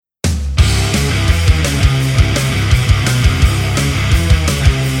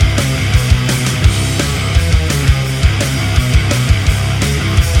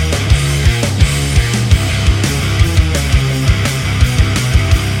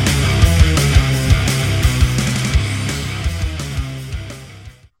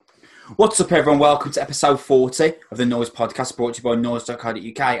What's up, everyone? Welcome to episode 40 of the Noise Podcast, brought to you by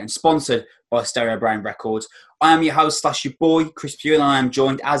noise.co.uk and sponsored by Stereo Brain Records. I am your host / your boy, Chris Pugh, and I am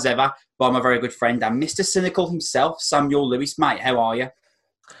joined, as ever, by my very good friend and Mr. Cynical himself, Samuel Lewis. Mate, how are you?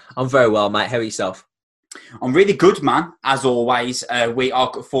 I'm very well, mate. How are yourself? I'm really good, man. As always, we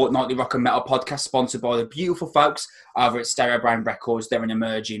are a fortnightly rock and metal podcast sponsored by the beautiful folks over at Stereo Brain Records. They're an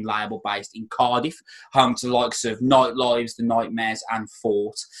emerging label based in Cardiff, home to the likes of Night Lives, The Nightmares and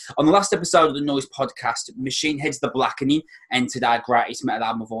Fort. On the last episode of the Noise Podcast, Machine Head's The Blackening entered our greatest metal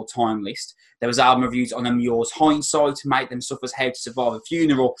album of all time list. There was album reviews on Amure's Hindsight, Make Them Suffer's How to Survive a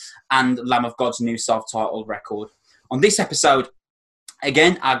Funeral, and Lamb of God's new self-titled record. On this episode,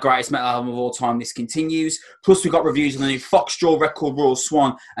 again, our greatest metal album of all time, this continues. Plus, we've got reviews on the new Foxjaw record, Royal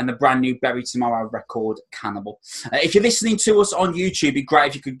Swan, and the brand new Bury Tomorrow record, Cannibal. If you're listening to us on YouTube, it'd be great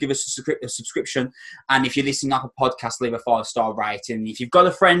if you could give us a subscription. And if you're listening up a podcast, leave a 5-star rating. If you've got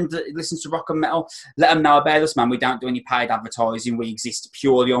a friend that listens to rock and metal, let them know about us, man. We don't do any paid advertising. We exist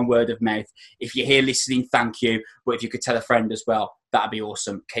purely on word of mouth. If you're here listening, thank you. But if you could tell a friend as well, that'd be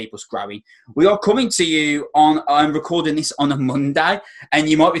awesome. Keep us growing. We are coming to you I'm recording this on a Monday, and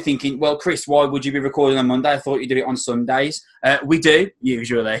you might be thinking, well, Chris, why would you be recording on Monday? I thought you did it on Sundays. We do,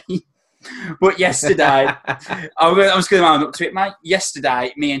 usually. But yesterday, I'm just going to own up to it, mate.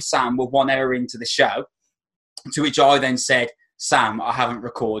 Yesterday, me and Sam were 1 hour into the show, to which I then said, Sam, I haven't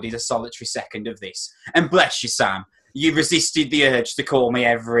recorded a solitary second of this. And bless you, Sam, you resisted the urge to call me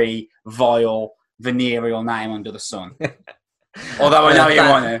every vile, venereal name under the sun. Although I know you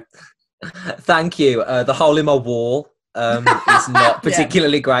want to. Thank you. The hole in my wall is not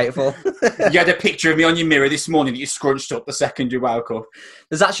particularly grateful. You had a picture of me on your mirror this morning that you scrunched up the second you woke up.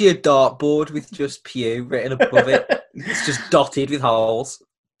 There's actually a dartboard with just Pew written above it. It's just dotted with holes.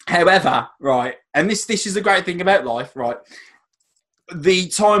 However, right, and this is the great thing about life, right? The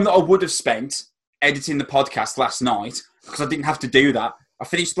time that I would have spent editing the podcast last night, because I didn't have to do that, I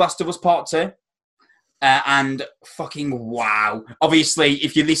finished Last of Us Part 2. And fucking wow. Obviously,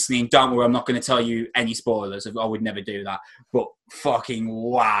 if you're listening, don't worry, I'm not going to tell you any spoilers. I would never do that. But fucking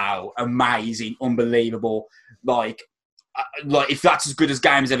wow. Amazing. Unbelievable. Like if that's as good as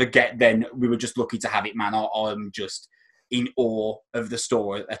games ever get, then we were just lucky to have it, man. I'm just in awe of the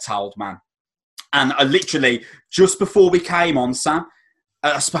story they told, man. And I literally, just before we came on, Sam,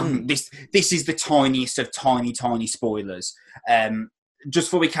 this is the tiniest of tiny spoilers. Just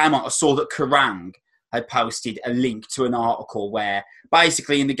before we came on, I saw that Kerrang! Had posted a link to an article where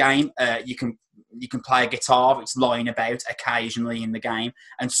basically in the game you can play a guitar. It's lying about occasionally in the game,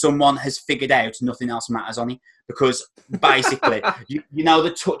 and someone has figured out nothing else matters on it because basically you know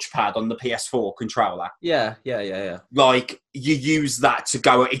the touchpad on the PS4 controller. Yeah. Like you use that to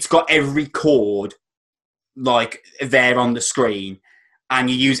go. It's got every chord like there on the screen, and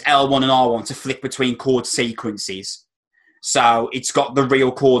you use L1 and R1 to flick between chord sequences. So it's got the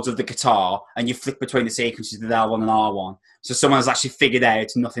real chords of the guitar, and you flick between the sequences with L1 and R1. So someone has actually figured out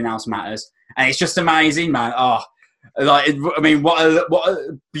nothing else matters, and it's just amazing, man. Oh, what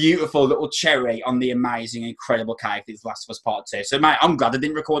a beautiful little cherry on the amazing, incredible cake that is Last of Us Part 2. So, mate, I'm glad I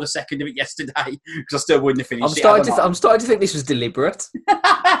didn't record a second of it yesterday because I still wouldn't have finished it. I'm starting to think this was deliberate.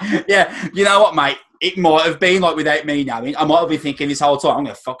 Yeah, you know what, mate? It might have been like without me knowing. I might have been thinking this whole time, I'm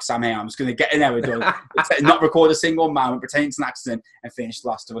going to fuck Sam here. I'm just going to get an hour done, not record a single moment, pretend it's an accident, and finish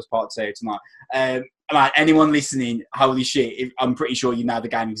Last of Us Part 2 tonight. Man, anyone listening, holy shit, I'm pretty sure you know the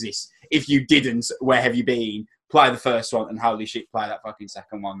game exists. If you didn't, where have you been? Play the first one, and holy shit, play that fucking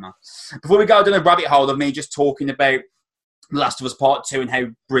second one, man. Before we go down a rabbit hole of me just talking about The Last of Us Part 2 and how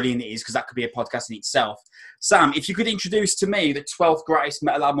brilliant it is, because that could be a podcast in itself. Sam, if you could introduce to me the 12th greatest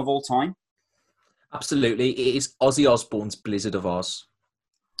metal album of all time. Absolutely. It is Ozzy Osbourne's Blizzard of Oz.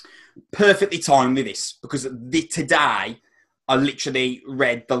 Perfectly timed with this, because today I literally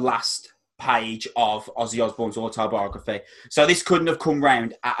read the last page of Ozzy Osbourne's autobiography. So this couldn't have come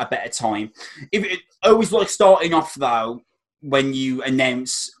round at a better time. I always like starting off, though, when you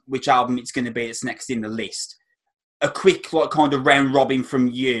announce which album it's going to be that's next in the list. A quick kind of round robin from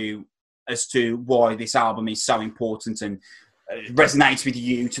you as to why this album is so important and resonates with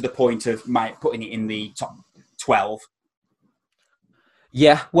you to the point of putting it in the top 12.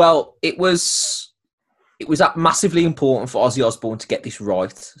 Yeah, well, it was massively important for Ozzy Osbourne to get this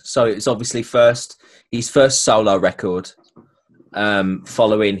right. So it's obviously his first solo record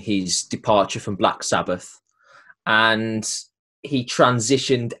following his departure from Black Sabbath, and he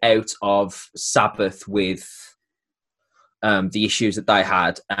transitioned out of Sabbath with the issues that they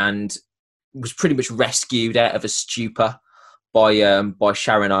had, and was pretty much rescued out of a stupor by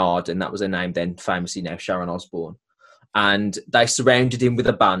Sharon Arden, and that was her name then, famously now Sharon Osbourne. And they surrounded him with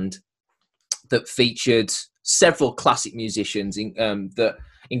a band that featured several classic musicians that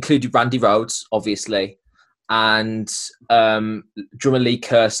included Randy Rhoads, obviously, and drummer Lee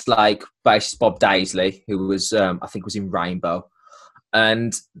Kerslake, bassist Bob Daisley, who was I think was in Rainbow,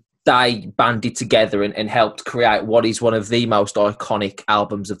 and they banded together and helped create what is one of the most iconic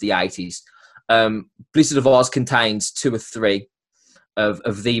albums of the 80s. Blizzard of Oz contains 2 or 3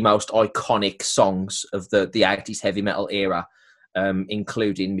 of the most iconic songs of the 80s heavy metal era,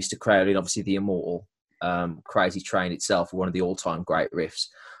 including Mr. Crowley and obviously the immortal Crazy Train itself, one of the all-time great riffs.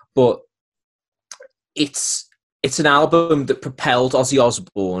 But it's an album that propelled Ozzy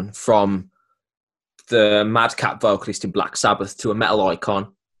Osbourne from the madcap vocalist in Black Sabbath to a metal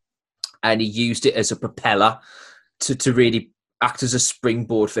icon, and he used it as a propeller to really act as a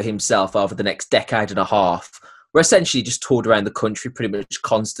springboard for himself over the next decade and a half, where essentially just toured around the country pretty much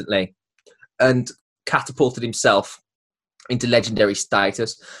constantly and catapulted himself into legendary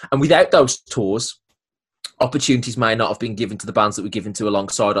status. And without those tours, opportunities may not have been given to the bands that were given to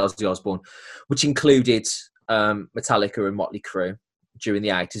alongside Ozzy Osbourne, which included Metallica and Motley Crue during the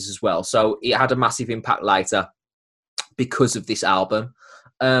 80s as well. So it had a massive impact later because of this album.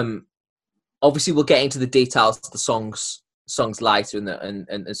 Obviously, we'll get into the details of the songs later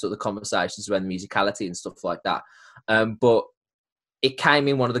and sort of the conversations around the musicality and stuff like that. But it came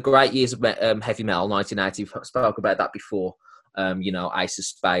in one of the great years of heavy metal, 1980. We've spoke about that before. Ace of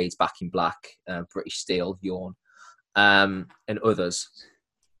Spades, Back in Black, British Steel, Yawn, and others.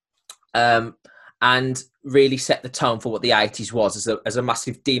 And really set the tone for what the 80s was as a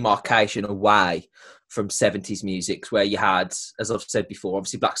massive demarcation away from 70s music, where you had, as I've said before,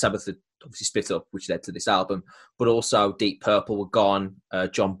 obviously Black Sabbath had obviously split up, which led to this album, but also Deep Purple were gone,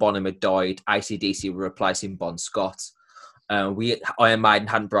 John Bonham had died, AC/DC were replacing Bon Scott. Iron Maiden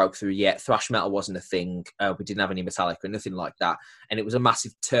hadn't broke through yet. Thrash metal wasn't a thing. We didn't have any Metallica, nothing like that. And it was a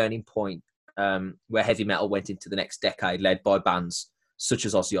massive turning point where heavy metal went into the next decade, led by bands such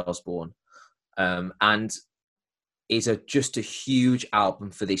as Ozzy Osbourne. And is just a huge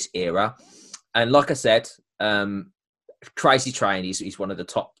album for this era. And like I said, Crazy Train is one of the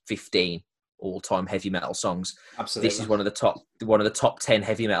top 15 all-time heavy metal songs. Absolutely. This is one of the top 10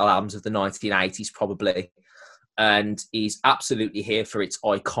 heavy metal albums of the 1980s, probably. And is absolutely here for its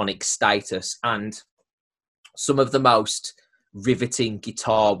iconic status and some of the most riveting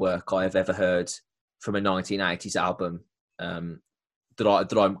guitar work I have ever heard from a 1980s album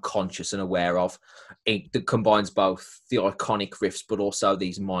that I'm conscious and aware of. That combines both the iconic riffs but also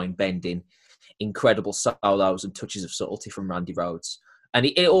these mind-bending, incredible solos and touches of subtlety from Randy Rhoads. And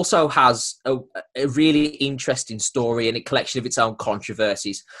it also has a really interesting story and a collection of its own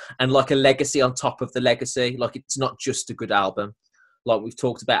controversies and like a legacy on top of the legacy. Like, it's not just a good album. Like we've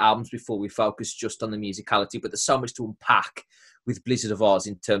talked about albums before, we focused just on the musicality, but there's so much to unpack with Blizzard of Oz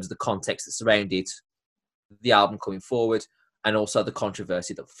in terms of the context that surrounded the album coming forward and also the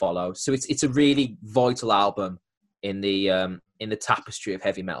controversy that followed. So it's a really vital album in the tapestry of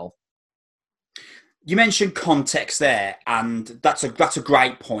heavy metal. You mentioned context there, and that's a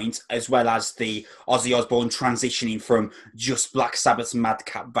great point, as well as the Ozzy Osbourne transitioning from just Black Sabbath's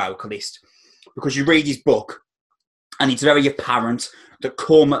madcap vocalist. Because you read his book, and it's very apparent that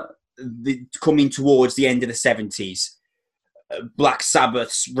coming towards the end of the 70s, Black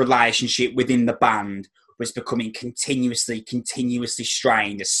Sabbath's relationship within the band was becoming continuously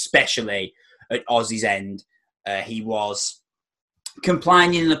strained, especially at Ozzy's end. He was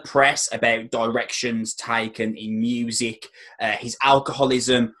complaining in the press about directions taken in music, his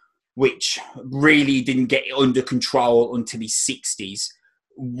alcoholism, which really didn't get under control until his 60s,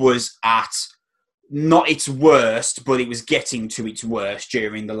 was at not its worst, but it was getting to its worst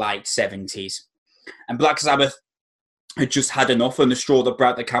during the late 70s. And Black Sabbath had just had enough, and the straw that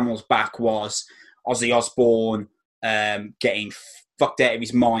broke the camel's back was Ozzy Osbourne getting fucked out of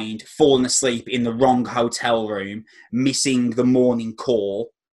his mind, falling asleep in the wrong hotel room, missing the morning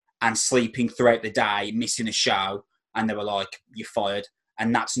call, and sleeping throughout the day, missing a show. And they were like, "You're fired."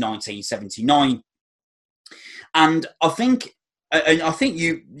 And that's 1979. And I think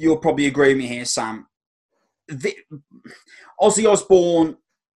you'll probably agree with me here, Sam. Ozzy Osbourne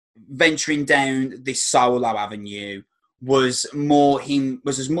venturing down this solo avenue was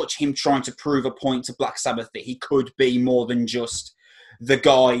as much him trying to prove a point to Black Sabbath that he could be more than just the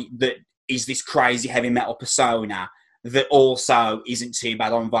guy that is this crazy heavy metal persona that also isn't too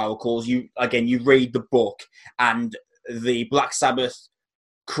bad on vocals. You read the book, and the Black Sabbath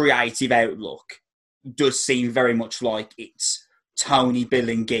creative outlook does seem very much like it's Tony, Bill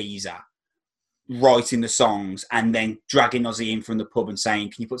and Geezer writing the songs and then dragging Ozzy in from the pub and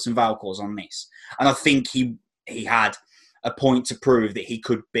saying, "Can you put some vocals on this?" And I think he had a point to prove that he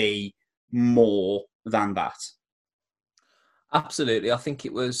could be more than that. Absolutely. I think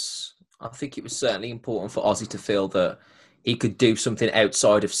it was certainly important for Ozzy to feel that he could do something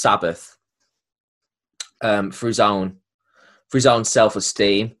outside of Sabbath for his own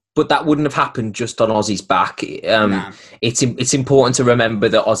self-esteem. But that wouldn't have happened just on Ozzy's back. Nah. It's important to remember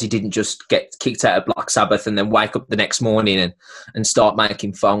that Ozzy didn't just get kicked out of Black Sabbath and then wake up the next morning and start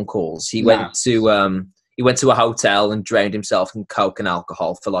making phone calls. He went to a hotel and drowned himself in coke and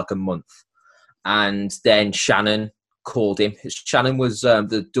alcohol for like a month. And then Shannon called him. Shannon was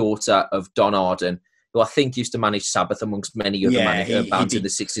the daughter of Don Arden, who I think used to manage Sabbath amongst many other bands in the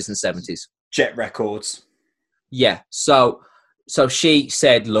 60s and 70s. Jet Records. Yeah. So she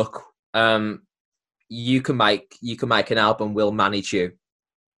said, "Look, you can make an album. We'll manage you,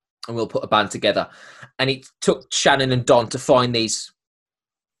 and we'll put a band together." And it took Shannon and Don to find these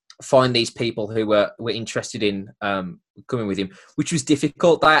people who were interested in coming with him, which was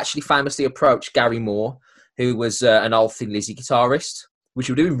difficult. They actually famously approached Gary Moore, who was an old Thin Lizzy guitarist, which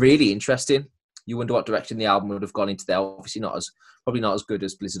would have been really interesting. You wonder what direction the album would have gone into there. Obviously probably not as good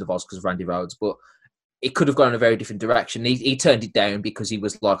as Blizzard of Oz because of Randy Rhoads, but it could have gone in a very different direction. He turned it down because he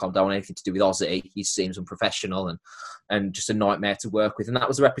was like, I don't want anything to do with Ozzy. He seems unprofessional and just a nightmare to work with. And that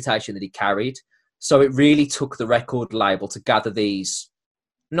was the reputation that he carried. So it really took the record label to gather these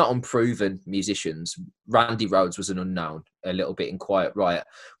not unproven musicians. Randy Rhoads was an unknown a little bit in Quiet Riot,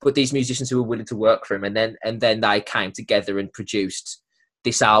 but these musicians who were willing to work for him. And then they came together and produced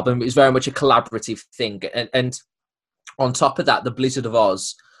this album. It was very much a collaborative thing. And on top of that, the Blizzard of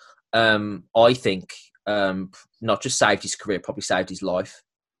Oz, I think, not just saved his career, probably saved his life.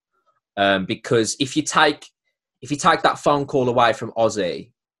 Because if you take that phone call away from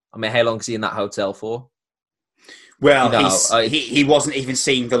Ozzy, I mean, how long is he in that hotel for? Well, he wasn't even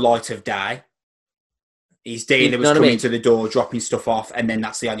seeing the light of day. His dealer was coming to the door, dropping stuff off, and then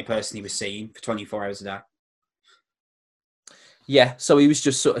that's the only person he was seeing for 24 hours a day. Yeah, so he was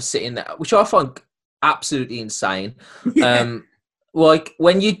just sort of sitting there, which I find absolutely insane. Yeah. Like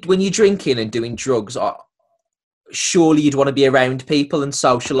when you're drinking and doing drugs, surely you'd want to be around people and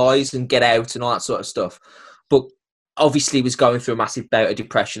socialise and get out and all that sort of stuff. But obviously he was going through a massive bout of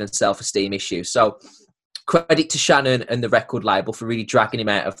depression and self-esteem issues. So credit to Shannon and the record label for really dragging him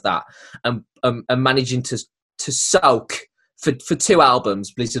out of that and managing to soak for 2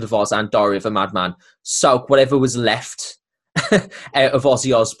 albums, Blizzard of Oz and Diary of a Madman, soak whatever was left out of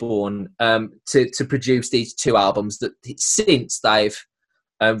Ozzy Osbourne to produce these 2 albums that since they've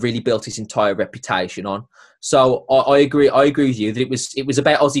really built his entire reputation on. So I agree with you that it was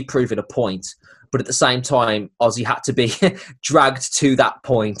about Ozzy proving a point, but at the same time Ozzy had to be dragged to that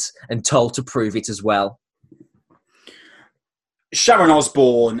point and told to prove it as well. Sharon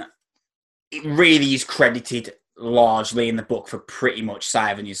Osbourne, it really is credited largely in the book for pretty much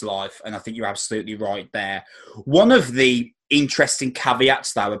saving his life, and I think you're absolutely right there. One of the interesting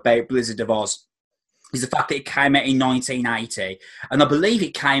caveats, though, about Blizzard of Oz is the fact that it came out in 1980, and I believe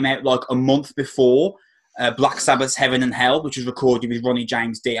it came out like a month before Black Sabbath's Heaven and Hell, which was recorded with Ronnie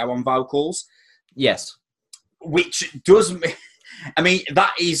James Dio on vocals. Yes. Which does... I mean,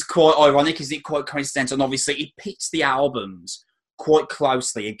 that is quite ironic, isn't it? Quite coincidental, and obviously it pits the albums quite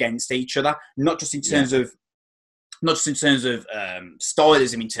closely against each other, not just in terms of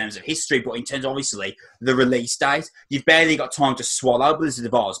stylism, in terms of history, but in terms of, obviously, the release date. You've barely got time to swallow Blizzard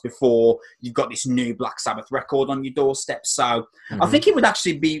of Oz before you've got this new Black Sabbath record on your doorstep. So I think it would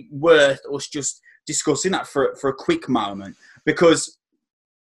actually be worth us just discussing that for a quick moment, because,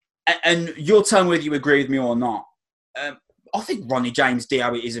 and you'll tell me whether you agree with me or not, I think Ronnie James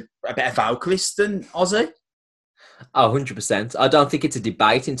Dio is a better vocalist than Ozzy. Oh, 100%. I don't think it's a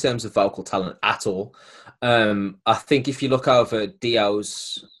debate in terms of vocal talent at all. I think if you look over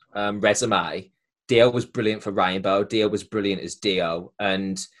Dio's resume, Dio was brilliant for Rainbow. Dio was brilliant as Dio.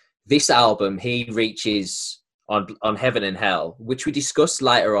 And this album, he reaches on Heaven and Hell, which we discussed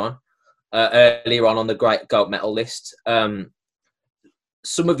later on, earlier on the Great Goat Metal list.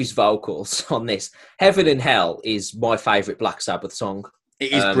 Some of his vocals on this. Heaven and Hell is my favourite Black Sabbath song.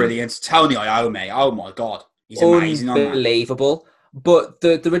 It is brilliant. Tony Iommi, oh my God. He's amazing on that. Unbelievable. But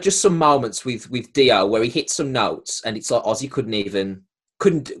there are just some moments with Dio where he hits some notes and it's like Ozzy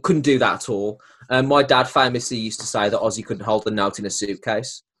couldn't do that at all. My dad famously used to say that Ozzy couldn't hold a note in a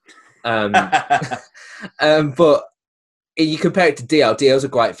suitcase. But you compare it to Dio. Dio's a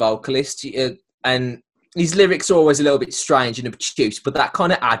great vocalist, and his lyrics are always a little bit strange and obtuse, but that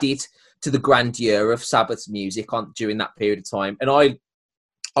kind of added to the grandeur of Sabbath's music during that period of time. And I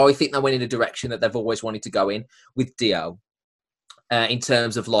think they went in a direction that they've always wanted to go in with Dio, in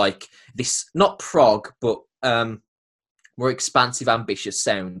terms of like this, not prog, but more expansive, ambitious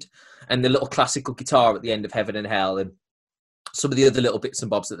sound. And the little classical guitar at the end of Heaven and Hell and some of the other little bits and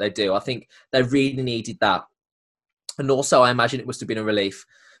bobs that they do, I think they really needed that. And also, I imagine it must have been a relief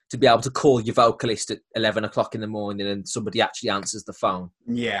to be able to call your vocalist at 11 o'clock in the morning and somebody actually answers the phone.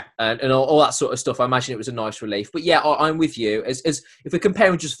 Yeah. And all that sort of stuff. I imagine it was a nice relief. But yeah, I'm with you. As if we're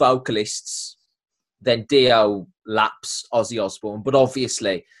comparing just vocalists, then Dio laps Ozzy Osbourne. But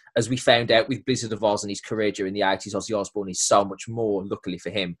obviously, as we found out with Blizzard of Oz and his career during the 80s, Ozzy Osbourne is so much more, luckily for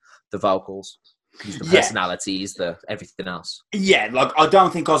him, the vocals. He's the personality, he's the everything else. Yeah, like, I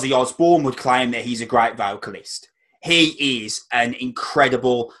don't think Ozzy Osbourne would claim that he's a great vocalist. He is an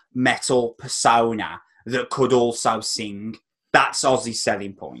incredible metal persona that could also sing. That's Ozzy's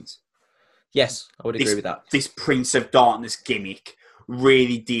selling point. Yes, I would agree with that. This Prince of Darkness gimmick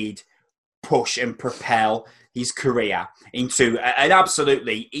really did push and propel his career into an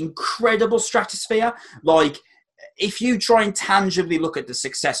absolutely incredible stratosphere. Like, if you try and tangibly look at the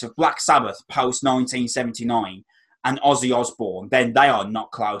success of Black Sabbath post-1979 and Ozzy Osbourne, then they are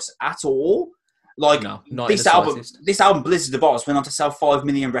not close at all. Like, no, not this album, Blizzard of Oz, went on to sell 5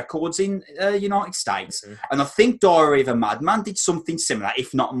 million records in United States. Mm-hmm. And I think Diary of a Madman did something similar,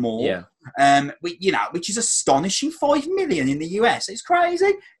 if not more. Yeah. Which is astonishing. 5 million in the US. It's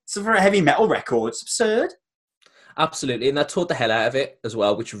crazy. It's for a heavy metal record. It's absurd. Absolutely. And they toured the hell out of it as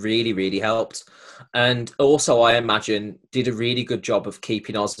well, which really, really helped. And also, I imagine, did a really good job of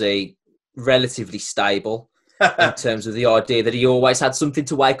keeping Ozzy relatively stable. In terms of the idea that he always had something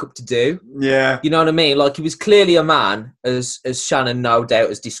to wake up to do. Yeah. You know what I mean? Like, he was clearly a man, as Shannon no doubt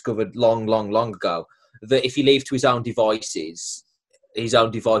has discovered long ago, that if he leaves to his own devices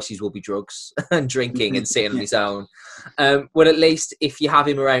will be drugs and drinking and sitting on his own. Well, at least if you have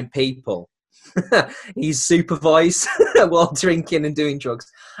him around people, he's supervised while drinking and doing drugs,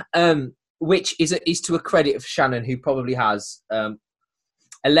 which is to a credit of Shannon, who probably has a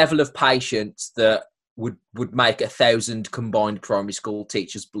level of patience that would make 1,000 combined primary school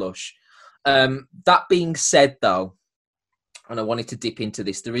teachers blush. That being said, though, and I wanted to dip into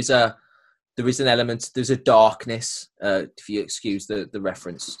this, there is an element, there's a darkness, if you excuse the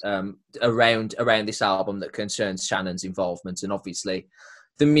reference, around this album that concerns Shannon's involvement, and obviously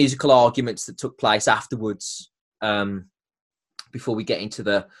the musical arguments that took place afterwards. Before we get into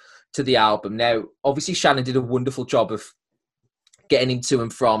the album, now obviously Shannon did a wonderful job of getting him to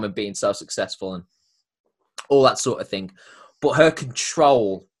and from and being so successful and all that sort of thing. But her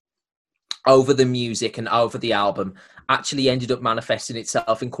control over the music and over the album actually ended up manifesting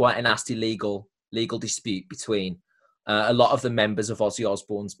itself in quite a nasty legal dispute between a lot of the members of Ozzy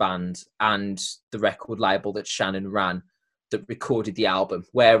Osbourne's band and the record label that Shannon ran that recorded the album,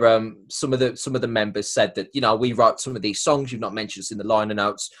 where some of the members said that, we wrote some of these songs, you've not mentioned us in the liner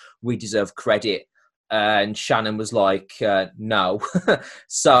notes, we deserve credit. And Shannon was like, no.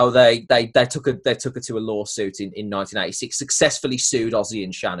 So they took her to a lawsuit in 1986, successfully sued Ozzy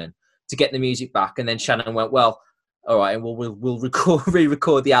and Shannon to get the music back. And then Shannon went, well, all right, and we'll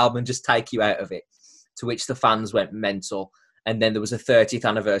re-record the album and just take you out of it. To which the fans went mental. And then there was a 30th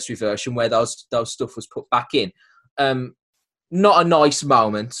anniversary version where those stuff was put back in. Not a nice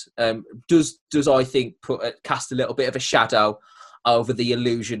moment. Does I think cast a little bit of a shadow over the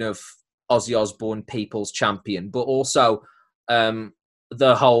illusion of Ozzy Osbourne, people's champion, but also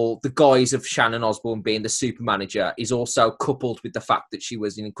the guise of Shannon Osbourne being the super manager is also coupled with the fact that she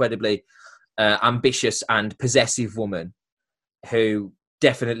was an incredibly ambitious and possessive woman who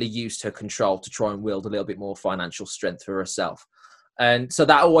definitely used her control to try and wield a little bit more financial strength for herself. And so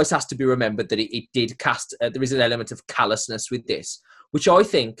that always has to be remembered, that it did cast, there is an element of callousness with this, which I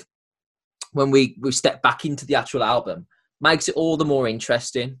think when we step back into the actual album, makes it all the more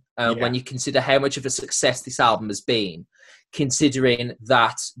interesting when you consider how much of a success this album has been, considering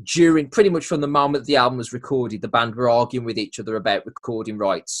that during pretty much from the moment the album was recorded, the band were arguing with each other about recording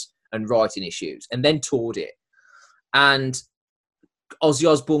rights and writing issues, and then toured it. And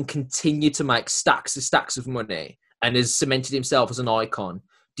Ozzy Osbourne continued to make stacks of money and has cemented himself as an icon,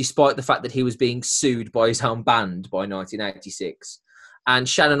 despite the fact that he was being sued by his own band by 1986. And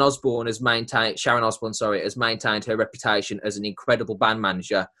Sharon Osbourne has maintained her reputation as an incredible band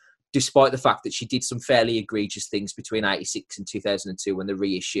manager, despite the fact that she did some fairly egregious things between 86 and 2002 when the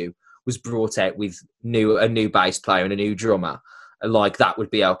reissue was brought out with a new bass player and a new drummer. Like, that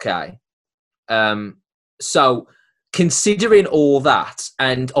would be okay. So considering all that,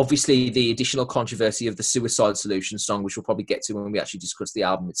 and obviously the additional controversy of the Suicide Solution song, which we'll probably get to when we actually discuss the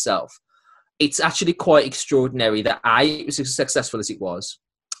album itself, it's actually quite extraordinary that A, it was as successful as it was,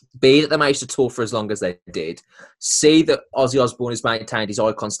 B, that they managed to tour for as long as they did, C, that Ozzy Osbourne has maintained his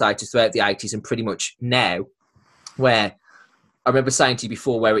icon status throughout the 80s and pretty much now, where I remember saying to you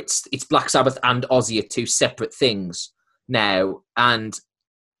before, where it's Black Sabbath and Ozzy are two separate things now, and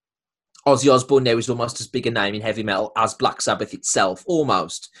Ozzy Osbourne now is almost as big a name in heavy metal as Black Sabbath itself,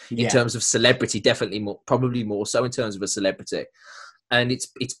 almost in terms of celebrity. Definitely more, probably more so in terms of a celebrity, and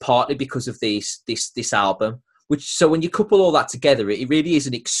it's partly because of this album. Which, so when you couple all that together, it really is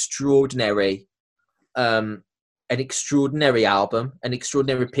an extraordinary album, an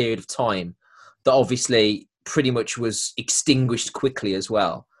extraordinary period of time that obviously pretty much was extinguished quickly as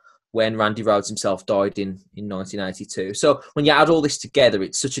well when Randy Rhoads himself died in 1982. So when you add all this together,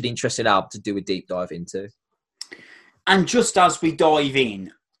 it's such an interesting album to do a deep dive into. And just as we dive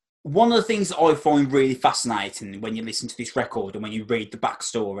in, one of the things that I find really fascinating when you listen to this record and when you read the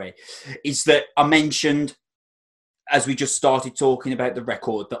backstory is that I mentioned, as we just started talking about the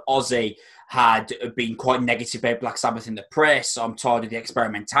record, that Ozzy had been quite negative about Black Sabbath in the press. I'm tired of the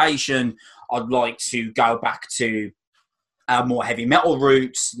experimentation. I'd like to go back to more heavy metal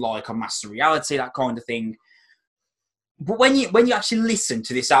roots, like a Master Reality, that kind of thing. But when you actually listen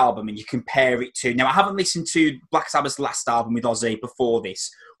to this album and you compare it to... Now, I haven't listened to Black Sabbath's last album with Ozzy before this,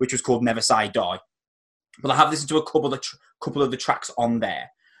 which was called Never Say Die. But I have listened to a couple of the tracks on there.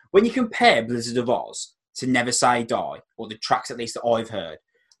 When you compare Blizzard of Oz to Never Say Die, or the tracks at least that I've heard,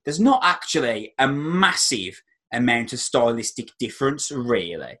 there's not actually a massive amount of stylistic difference,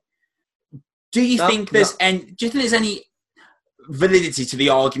 really. Do you think there's any validity to the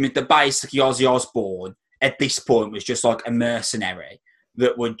argument that basically Ozzy Osbourne at this point was just like a mercenary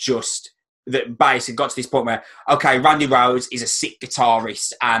that basically got to this point where, okay, Randy Rhoads is a sick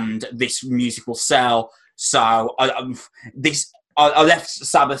guitarist and this music will sell, so I left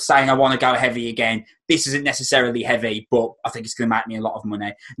Sabbath saying I want to go heavy again. This isn't necessarily heavy, but I think it's going to make me a lot of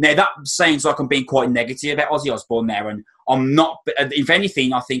money. Now, that sounds like I'm being quite negative about Ozzy Osbourne there, and I'm not. If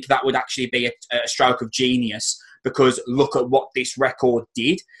anything, I think that would actually be a stroke of genius, because look at what this record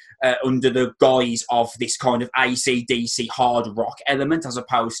did under the guise of this kind of AC/DC hard rock element as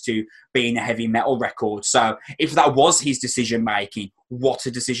opposed to being a heavy metal record. So if that was his decision-making, what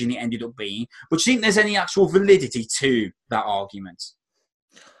a decision it ended up being. But do you think there's any actual validity to that argument?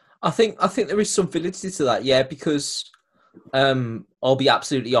 I think there is some validity to that, yeah, because I'll be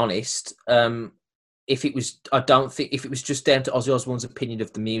absolutely honest. If it was just down to Ozzy Osbourne's opinion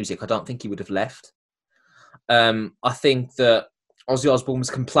of the music, I don't think he would have left. I think that Ozzy Osbourne was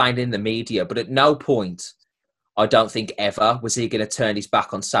complaining in the media, but at no point, I don't think ever, was he going to turn his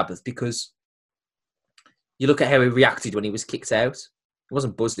back on Sabbath, because you look at how he reacted when he was kicked out. He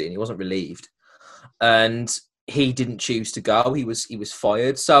wasn't buzzing, he wasn't relieved. And he didn't choose to go, he was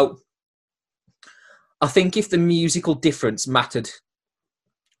fired. So I think if the musical difference mattered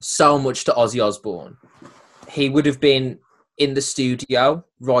so much to Ozzy Osbourne, he would have been in the studio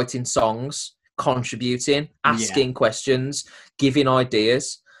writing songs, contributing, asking questions, giving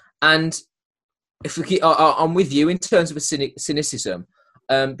ideas. And I'm with you in terms of a cynicism,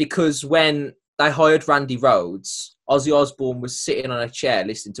 because when they hired Randy Rhoads, Ozzy Osbourne was sitting on a chair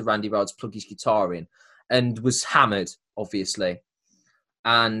listening to Randy Rhoads plug his guitar in and was hammered, obviously,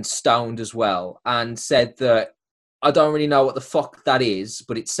 and stoned as well, and said that, I don't really know what the fuck that is,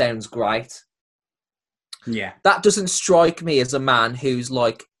 but it sounds great. Yeah. That doesn't strike me as a man who's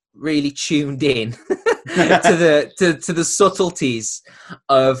like really tuned in to the subtleties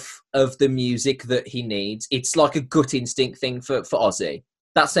of the music that he needs. It's like a gut instinct thing for Ozzy.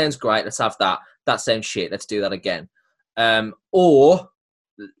 That sounds great, let's have that. That sounds shit, let's do that again. Or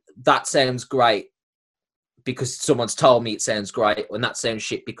that sounds great because someone's told me it sounds great, and that sounds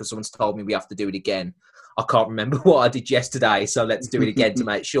shit because someone's told me we have to do it again. I can't remember what I did yesterday, so let's do it again to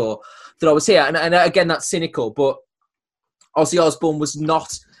make sure that I was here. And again, that's cynical, but Ozzy Osbourne was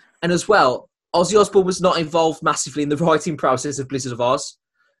not, and as well, Ozzy Osbourne was not involved massively in the writing process of Blizzard of Oz.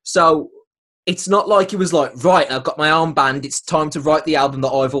 So it's not like he was like, right, I've got my own band, it's time to write the album that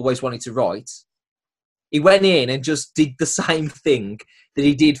I've always wanted to write. He went in and just did the same thing that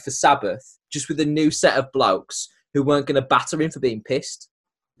he did for Sabbath, just with a new set of blokes who weren't going to batter him for being pissed.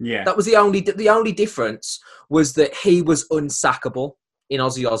 Yeah. That was the only difference, was that he was unsackable in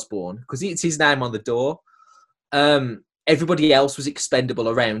Ozzy Osbourne because it's his name on the door. Everybody else was expendable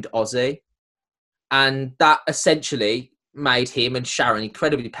around Ozzy. And that essentially made him and Sharon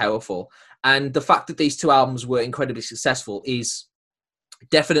incredibly powerful. And the fact that these two albums were incredibly successful is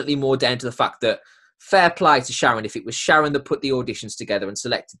definitely more down to the fact that, fair play to Sharon, if it was Sharon that put the auditions together and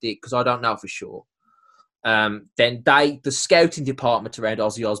selected it, because I don't know for sure, then the scouting department around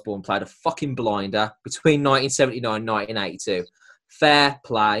Ozzy Osbourne played a fucking blinder between 1979 and 1982. Fair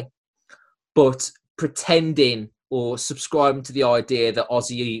play. But pretending or subscribing to the idea that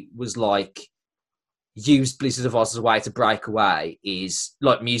Ozzy was like used Blizzard of Oz as a way to break away is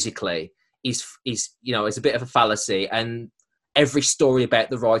like musically is is a bit of a fallacy, and every story about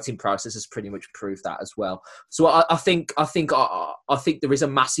the writing process has pretty much proved that as well. So I think there is a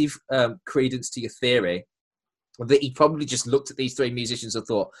massive credence to your theory that he probably just looked at these three musicians and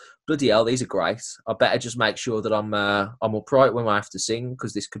thought, bloody hell, these are great. I better just make sure that I'm upright when I have to sing,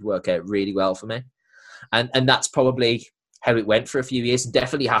 because this could work out really well for me. And that's probably how it went for a few years, and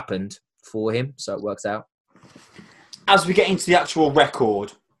definitely happened for him. So it works out. As we get into the actual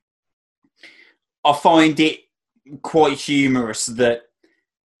record, I find it quite humorous that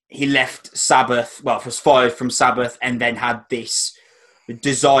he left Sabbath, was fired from Sabbath, and then had this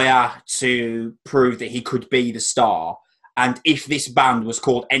desire to prove that he could be the star. And if this band was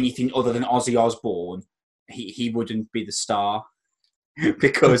called anything other than Ozzy Osbourne, he wouldn't be the star.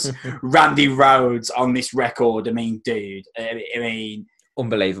 Because Randy Rhoads on this record, dude,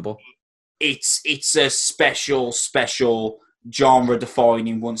 unbelievable. It's a special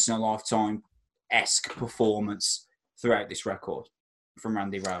genre-defining, once-in-a-lifetime-esque performance throughout this record from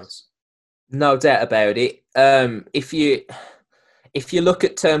Randy Rhoads. No doubt about it. If you look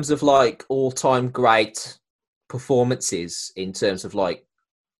at terms of like all-time great performances in terms of like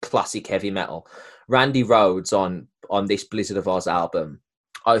classic heavy metal, Randy Rhoads on this Blizzard of Oz album,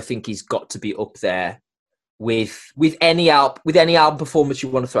 I think he's got to be up there with any album performance you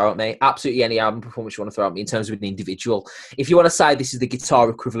want to throw at me. Absolutely any album performance you want to throw at me in terms of an individual. If you want to say this is the guitar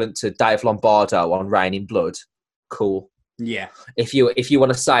equivalent to Dave Lombardo on Rain in Blood, cool. Yeah. If you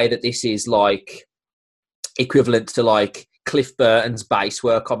want to say that this is like equivalent to like Cliff Burton's bass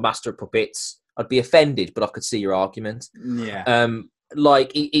work on Master of Puppets, I'd be offended, but I could see your argument. Yeah.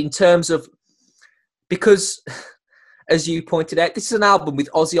 Like in terms of, because as you pointed out, this is an album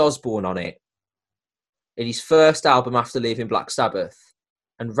with Ozzy Osbourne on it, in his first album after leaving Black Sabbath,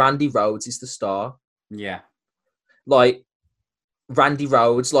 and Randy Rhoads is the star. Yeah. Like Randy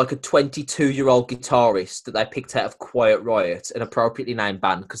Rhoads, like a 22-year-old guitarist that they picked out of Quiet Riot, an appropriately named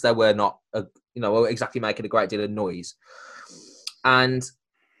band because they were not exactly making a great deal of noise. And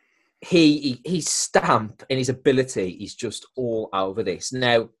his stamp and his ability is just all over this.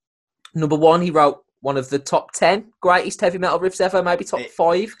 Now, number one, he wrote one of the top 10 greatest heavy metal riffs ever, maybe top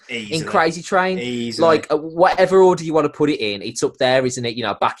 5 easily. In Crazy Train. Easily. Like, whatever order you want to put it in, it's up there, isn't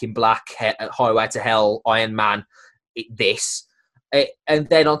it? Back in Black, Highway to Hell, Iron Man, this. And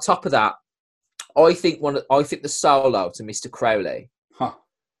then on top of that, I think the solo to Mr. Crowley,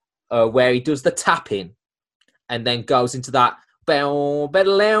 where he does the tapping and then goes into that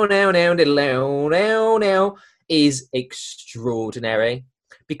is extraordinary,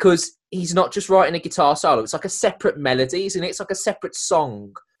 because he's not just writing a guitar solo. It's like a separate melody, isn't it? It's like a separate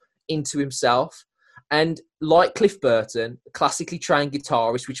song into himself. And like Cliff Burton, classically trained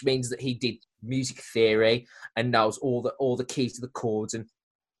guitarist, which means that he did music theory and knows all the keys to the chords and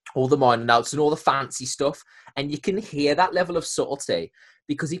all the minor notes and all the fancy stuff. And you can hear that level of subtlety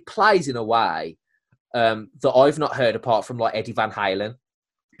because he plays in a way that I've not heard apart from like Eddie Van Halen.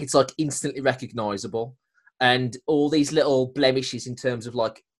 It's like instantly recognizable, and all these little blemishes in terms of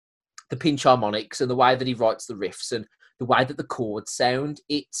like the pinch harmonics and the way that he writes the riffs and the way that the chords sound.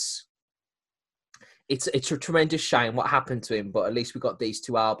 It's a tremendous shame what happened to him, but at least we got these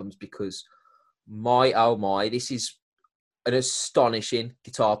 2 albums, because oh my, this is an astonishing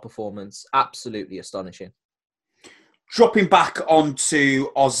guitar performance. Absolutely astonishing. Dropping back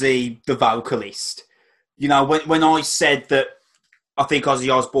onto Ozzy, the vocalist, when I said that I think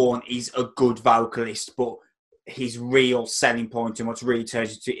Ozzy Osbourne is a good vocalist, but his real selling point and what's really turned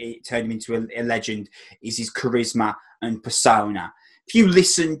him into a legend is his charisma and persona. If you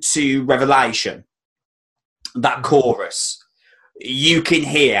listen to Revelation, that chorus, you can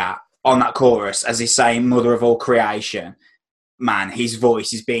hear on that chorus, as he's saying, Mother of all creation, man, his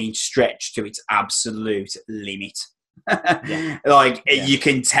voice is being stretched to its absolute limit. Yeah. You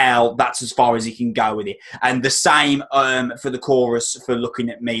can tell that's as far as he can go with it. And the same for the chorus for Looking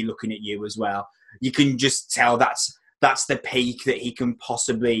at Me, Looking at You as well. You can just tell that's the peak that he can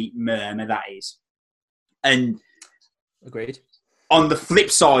possibly murmur, that is. And agreed. On the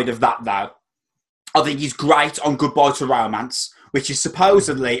flip side of that, though, I think he's great on Goodbye to Romance, which is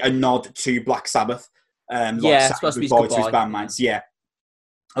supposedly a nod to Black Sabbath. It's supposed to be goodbye to his bandmates. Yeah.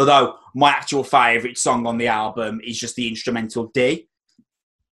 Although my actual favourite song on the album is just the instrumental D,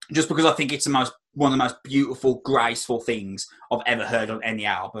 just because I think it's one of the most beautiful, graceful things I've ever heard on any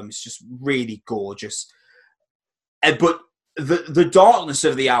album. It's just really gorgeous. But the darkness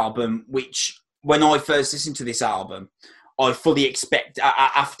of the album, which when I first listened to this album, I fully expect,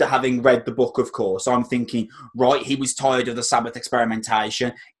 after having read the book, of course, I'm thinking, right, he was tired of the Sabbath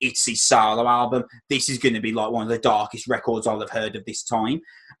experimentation. It's his solo album. This is going to be like one of the darkest records I'll have heard of this time.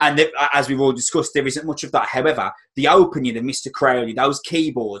 And as we've all discussed, there isn't much of that. However, the opening of Mr. Crowley, those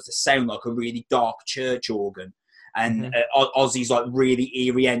keyboards that sound like a really dark church organ, and Ozzy's like really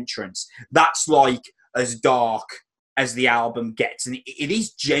eerie entrance, that's like as dark as the album gets. And it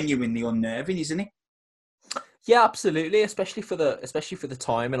is genuinely unnerving, isn't it? Yeah, absolutely, especially for the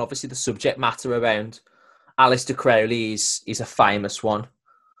time, and obviously the subject matter around Aleister Crowley is a famous one.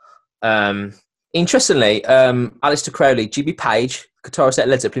 Interestingly, Aleister Crowley, Jimmy Page, guitarist at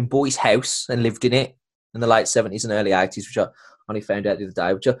Led Zeppelin, bought his house and lived in it in the late 70s and early 80s, which I only found out the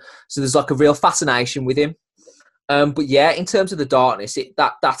other day. So there's like a real fascination with him. But yeah, in terms of the darkness,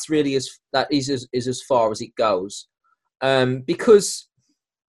 that's really as far as it goes, because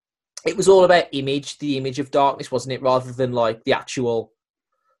it was all about the image of darkness, wasn't it? Rather than like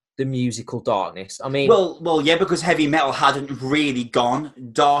the musical darkness. I mean, well, yeah, because heavy metal hadn't really gone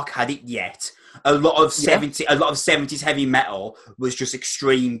dark, had it yet? A lot of 70s heavy metal was just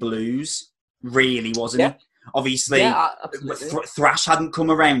extreme blues, really, wasn't it? Obviously, thrash hadn't come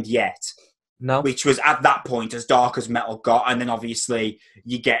around yet. No. Which was at that point as dark as metal got, and then obviously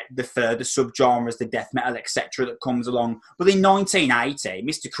you get the further subgenres, the death metal, etc., that comes along. But in 1980,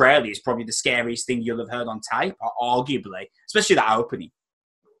 Mr. Crowley is probably the scariest thing you'll have heard on tape, arguably, especially that opening.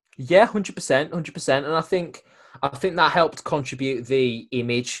 Yeah, 100%, and I think that helped contribute the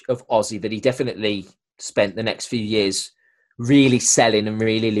image of Ozzy that he definitely spent the next few years really selling and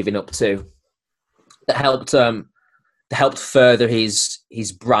really living up to. That helped further his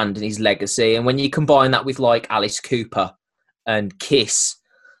brand and his legacy. And when you combine that with like Alice Cooper and Kiss,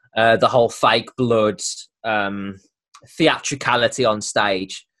 the whole fake blood, theatricality on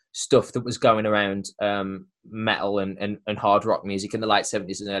stage stuff that was going around metal and hard rock music in the late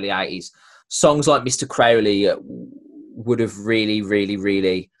 70s and early 80s, songs like Mr. Crowley would have really, really,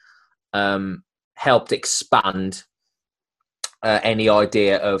 really helped expand any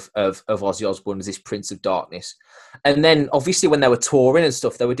idea of Ozzy Osbourne as this Prince of Darkness. And then obviously when they were touring and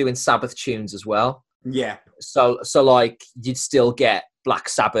stuff, they were doing Sabbath tunes as well. Yeah. So like you'd still get Black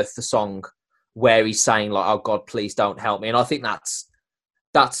Sabbath, the song where he's saying like, "Oh God, please don't help me." And I think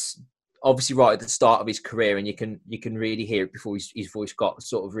that's obviously right at the start of his career, and you can really hear it before his voice got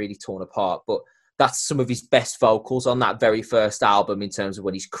sort of really torn apart. But that's some of his best vocals on that very first album in terms of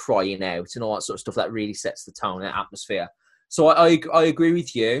when he's crying out and all that sort of stuff. That really sets the tone and atmosphere. So I agree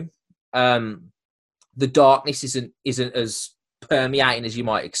with you. The darkness isn't as permeating as you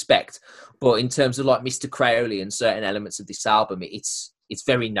might expect, but in terms of like Mr. Crowley and certain elements of this album, it's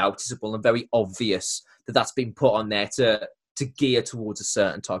very noticeable and very obvious that that's been put on there to gear towards a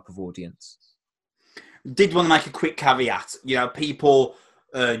certain type of audience. Did want to make a quick caveat. You know, people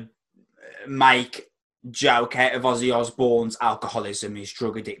make joke out of Ozzy Osbourne's alcoholism, his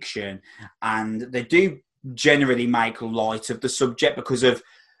drug addiction, and they do generally make light of the subject because of,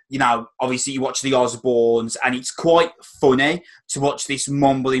 you know, obviously you watch the Osbournes and it's quite funny to watch this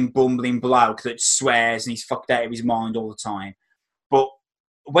mumbling, bumbling bloke that swears and he's fucked out of his mind all the time. But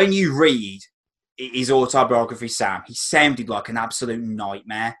when you read his autobiography, Sam, he sounded like an absolute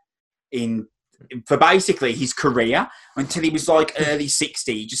nightmare for basically his career until he was like early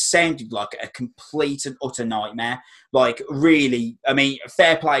 60. He just sounded like a complete and utter nightmare. Like, really, I mean,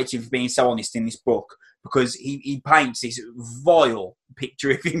 fair play to you for being so honest in this book, because he paints this vile picture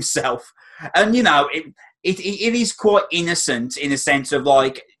of himself. And, you know, it is quite innocent in a sense of,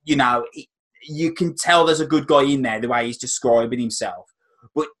 like, you know, you can tell there's a good guy in there, the way he's describing himself.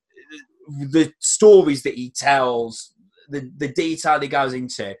 But the stories that he tells, the detail he goes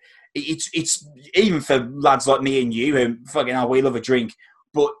into, it's even for lads like me and you, who fucking hell, we love a drink,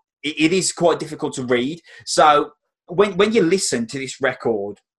 but it is quite difficult to read. So when you listen to this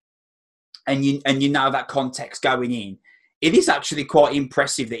record, and you know that context going in, it is actually quite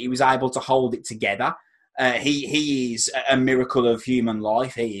impressive that he was able to hold it together. He is a miracle of human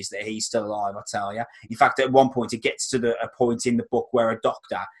life. He is that he's still alive, I tell you. In fact, at one point, it gets to a point in the book where a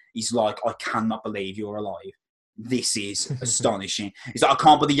doctor is like, "I cannot believe you're alive. This is astonishing." He's like, "I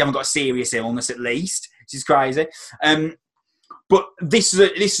can't believe you haven't got a serious illness at least." This is crazy. But this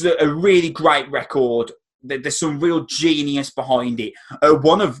is a really great record. There's some real genius behind it.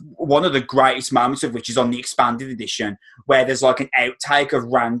 One of the greatest moments of which is on the expanded edition, where there's like an outtake of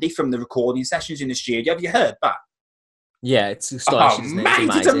Randy from the recording sessions in the studio. Have you heard that? Yeah, it's astonishing. Isn't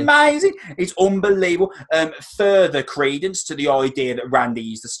it? It's amazing. It's unbelievable. Further credence to the idea that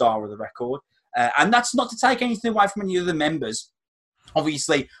Randy is the star of the record. And that's not to take anything away from any of the members.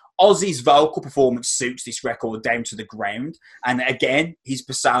 Obviously, Ozzy's vocal performance suits this record down to the ground. And again, his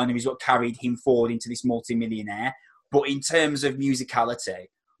persona is what carried him forward into this multi-millionaire. But in terms of musicality,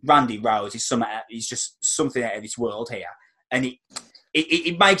 Randy Rhoads is just something out of this world here. And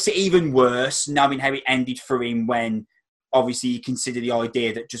it makes it even worse knowing how it ended for him when, obviously, you consider the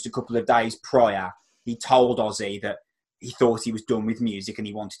idea that just a couple of days prior, he told Ozzy that he thought he was done with music and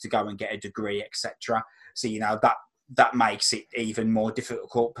he wanted to go and get a degree, etc. So, that makes it even more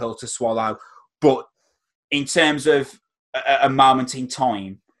difficult pill to swallow. But in terms of a moment in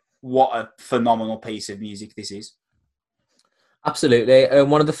time, what a phenomenal piece of music this is. Absolutely.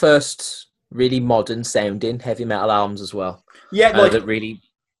 One of the first really modern sounding heavy metal albums as well. Yeah, that really...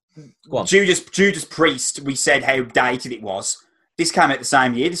 Go on. Judas Priest, we said how dated it was. This came out the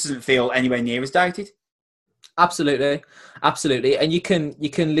same year. This doesn't feel anywhere near as dated. Absolutely. And you can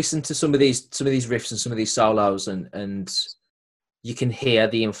listen to some of these riffs and some of these solos and you can hear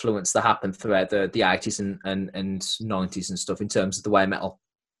the influence that happened throughout the 80s and 90s and stuff in terms of the way metal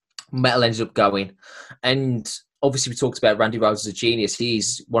ended up going. And obviously we talked about Randy Rhoads as a genius.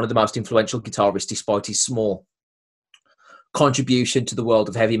 He's one of the most influential guitarists despite his small contribution to the world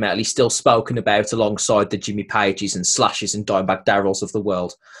of heavy metal. He's still spoken about alongside the Jimmy Pages and Slashes and Dimebag Darrells of the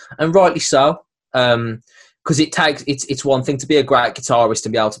world. And rightly so. Because it's one thing to be a great guitarist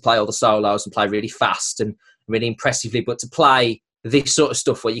and be able to play all the solos and play really fast and really impressively, but to play this sort of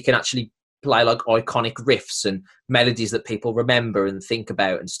stuff where you can actually play like iconic riffs and melodies that people remember and think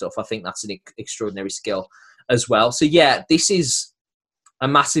about and stuff, I think that's an extraordinary skill as well. So yeah, this is a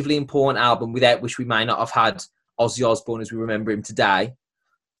massively important album without which we may not have had Ozzy Osbourne as we remember him today,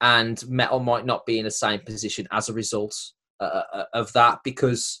 and metal might not be in the same position as a result of that,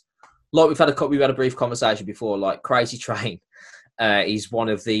 because like we've had a brief conversation before, like Crazy Train is one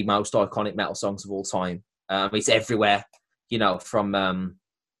of the most iconic metal songs of all time. It's everywhere, from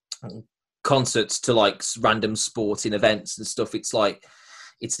concerts to like random sporting events and stuff. It's an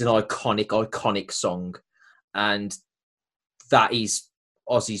iconic song. And that is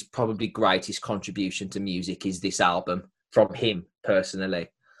Ozzy's probably greatest contribution to music, is this album from him personally.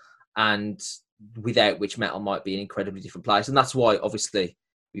 And without which metal might be an incredibly different place. And that's why, obviously,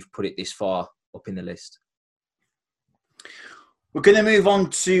 we've put it this far up in the list. We're going to move on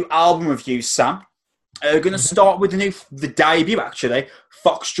to album reviews, Sam. We're going to start with the debut, actually.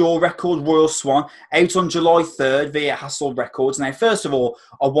 Foxjaw record, Royal Swan, out on July 3rd via Hassel Records. Now, first of all,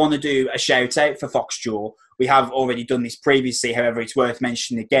 I want to do a shout out for Foxjaw. We have already done this previously, however, it's worth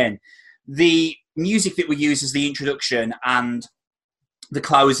mentioning again. The music that we use as the introduction and the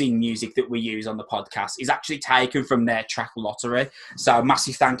closing music that we use on the podcast is actually taken from their track lottery. So a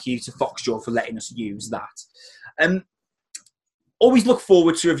massive thank you to Foxjaw for letting us use that. Always look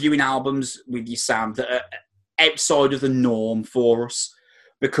forward to reviewing albums with you, Sam, that are outside of the norm for us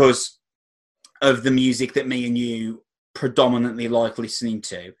because of the music that me and you predominantly like listening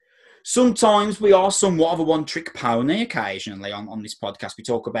to. Sometimes we are somewhat of a one-trick pony occasionally on this podcast. We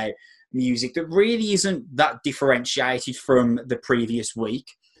talk about music that really isn't that differentiated from the previous week.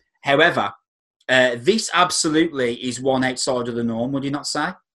 However, this absolutely is one outside of the norm, would you not say?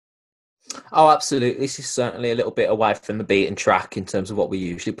 Oh, absolutely. This is certainly a little bit away from the beaten track in terms of what we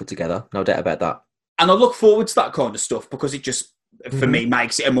usually put together. No doubt about that. And I look forward to that kind of stuff because it just, for me,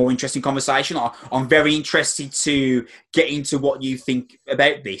 makes it a more interesting conversation. I'm very interested to get into what you think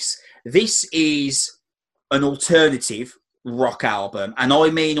about this. This is an alternative rock album, and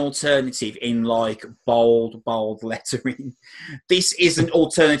I mean alternative in like bold lettering. This isn't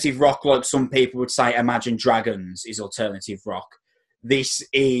alternative rock like some people would say Imagine Dragons is alternative rock. This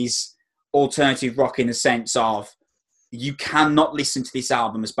is alternative rock in the sense of you cannot listen to this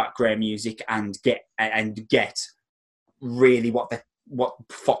album as background music and get really what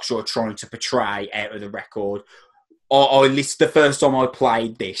Foxjaw are trying to portray out of the record. The first time I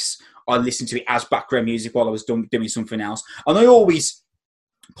played this, I listened to it as background music while I was doing something else. And I always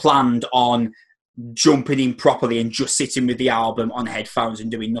planned on jumping in properly and just sitting with the album on headphones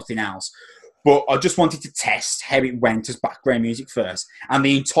and doing nothing else. But I just wanted to test how it went as background music first. And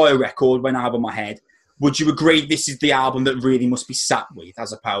the entire record went over my head. Would you agree this is the album that really must be sat with,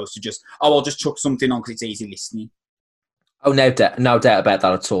 as opposed to just, I'll just chuck something on because it's easy listening? Oh, no doubt about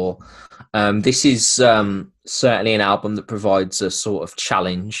that at all. This is certainly an album that provides a sort of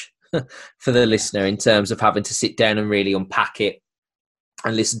challenge for the listener in terms of having to sit down and really unpack it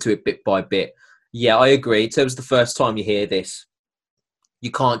and listen to it bit by bit. Yeah, I agree. In terms of the first time you hear this,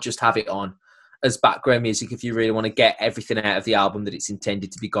 you can't just have it on as background music if you really want to get everything out of the album that it's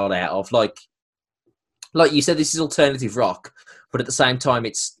intended to be got out of. Like you said, this is alternative rock, but at the same time,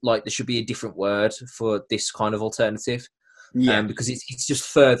 it's like there should be a different word for this kind of alternative. Yeah, because it's just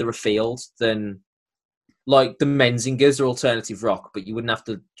further afield than like the Menzingers are alternative rock, but you wouldn't have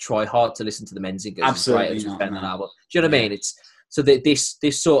to try hard to listen to the Menzingers. absolutely As not. great as No. an album. Do you know what I Yeah. mean? It's so that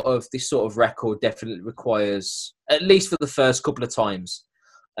this sort of record definitely requires, at least for the first couple of times,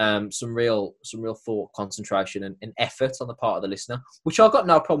 some real thought, concentration, and effort on the part of the listener, which I've got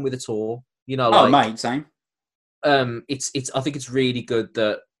no problem with at all. You know, Oh, like mate, same. it's I think it's really good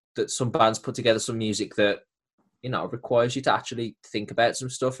that some bands put together some music that, you know, requires you to actually think about some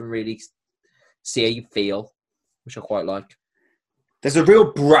stuff and really see how you feel, which I quite like. There's a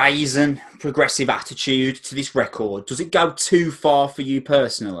real brazen, progressive attitude to this record. Does it go too far for you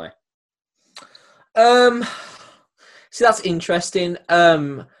personally? See, that's interesting.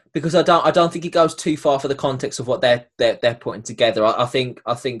 Because I don't think it goes too far for the context of what they're putting together. I think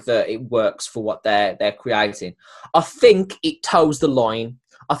that it works for what they're creating. I think it toes the line.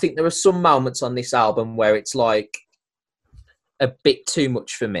 I think there are some moments on this album where it's like a bit too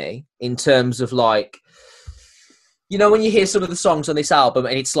much for me in terms of like, you know, when you hear some of the songs on this album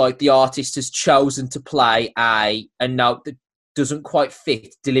and it's like the artist has chosen to play a note that doesn't quite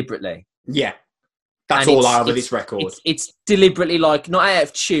fit deliberately. Yeah, that's And all over this record. It's deliberately like not out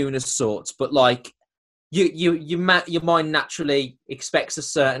of tune as sorts, but like your mind naturally expects a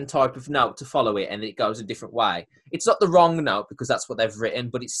certain type of note to follow it, and it goes a different way. It's not the wrong note because that's what they've written,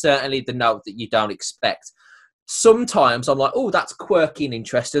 but it's certainly the note that you don't expect. Sometimes I'm like, oh, that's quirky and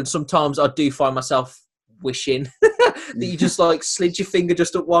interesting. Sometimes I do find myself wishing that you just like slid your finger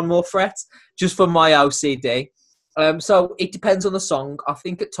just up one more fret, just for my OCD. So it depends on the song. I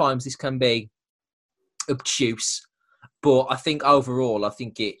think at times this can be obtuse, but I think overall, I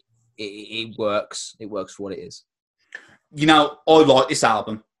think it works. It works for what it is. You know, I like this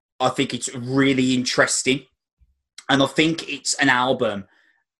album. I think it's really interesting. And I think it's an album,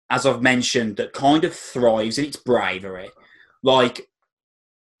 as I've mentioned, that kind of thrives in its bravery. Like,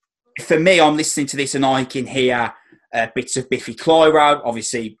 for me, I'm listening to this and I can hear bits of Biffy Clyro,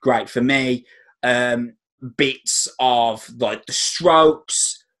 obviously great for me. Bits of like the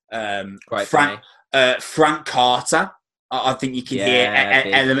Strokes, Great for me. Frank Carter. I think you can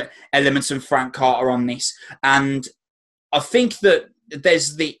hear elements of Frank Carter on this, and I think that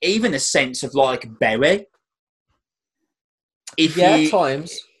there's even a sense of like Berry.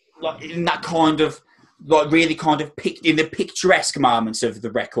 Times like in that kind of like really kind of in the picturesque moments of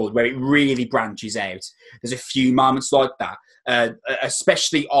the record where it really branches out. There's a few moments like that,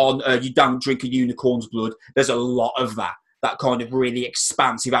 especially on "You Don't Drink a Unicorn's Blood." There's a lot of that kind of really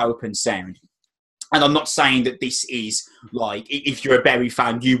expansive open sound. And I'm not saying that this is like, if you're a Berry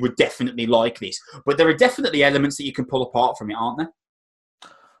fan, you would definitely like this. But there are definitely elements that you can pull apart from it, aren't there?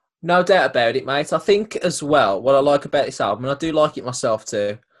 No doubt about it, mate. I think as well, what I like about this album, and I do like it myself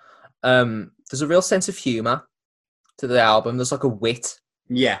too, there's a real sense of humour to the album. There's like a wit.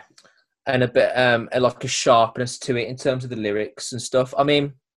 Yeah. And a bit, like a sharpness to it in terms of the lyrics and stuff. I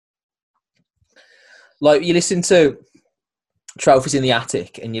mean, like you listen to Trophies in the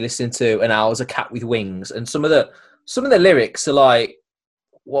Attic and you listen to An Owl's a Cat with Wings, and some of the lyrics are like,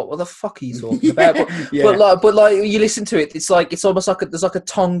 what the fuck are you talking about? But like you listen to it, it's almost like there's like a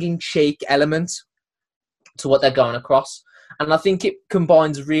tongue-in-cheek element to what they're going across, and I think it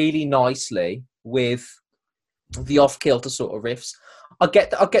combines really nicely with the off-kilter sort of riffs. I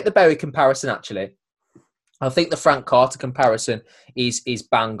get the Berry comparison actually. I think the Frank Carter comparison is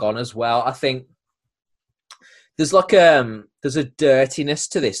bang on as well. I think there's like there's a dirtiness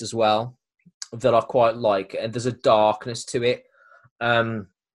to this as well that I quite like, and there's a darkness to it that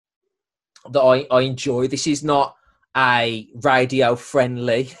I enjoy. This is not a radio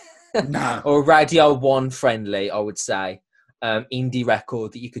friendly No. or Radio 1 friendly, I would say, indie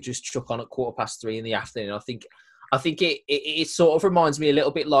record that you could just chuck on at 3:15 in the afternoon. I think it sort of reminds me a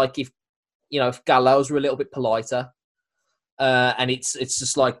little bit like if Gallows were a little bit politer, and it's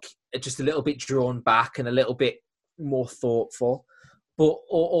just like just a little bit drawn back and a little bit more thoughtful, but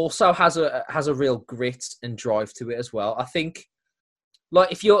also has a real grit and drive to it as well. I think,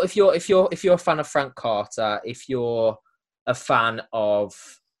 like if you're a fan of Frank Carter, if you're a fan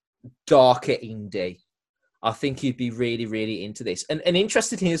of darker indie, I think you'd be really, really into this. And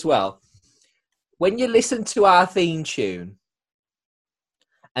interestingly as well, when you listen to our theme tune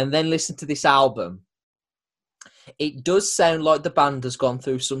and then listen to this album, it does sound like the band has gone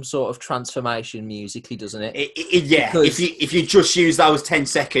through some sort of transformation musically, doesn't it? Yeah. Because if you just use those 10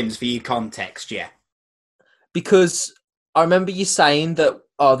 seconds for your context, yeah. Because I remember you saying that,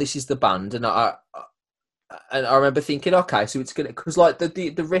 oh, this is the band, and I remember thinking, okay, so it's gonna, because like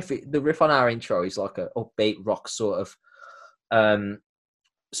the riff on our intro is like a upbeat rock sort of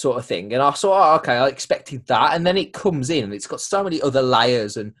sort of thing. And I thought, okay, I expected that. And then it comes in and it's got so many other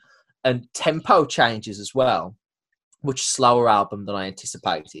layers and tempo changes as well. Much slower album than I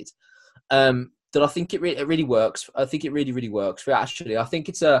anticipated. That I think it really works. I think it really works for it, actually. I think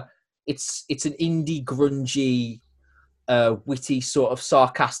it's an indie grungy, witty sort of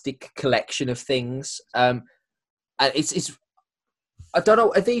sarcastic collection of things. And it's I don't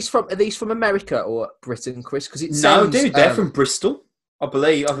know. Are these from America or Britain, Chris? Because it sounds, no, dude, they're from Bristol, I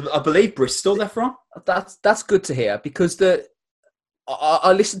believe. I believe Bristol. They're from. That's good to hear, because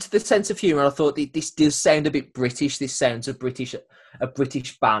I listened to the sense of humour. I thought this does sound a bit British. This sounds a British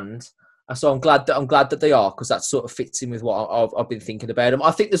band. And so I'm glad that they are, because that sort of fits in with what I've been thinking about them.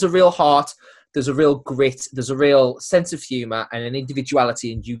 I think there's a real heart, there's a real grit, there's a real sense of humour and an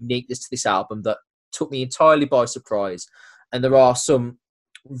individuality and uniqueness to this album that took me entirely by surprise. And there are some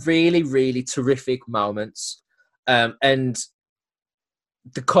really, really terrific moments. And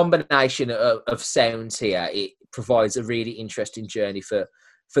the combination of sounds here, it provides a really interesting journey for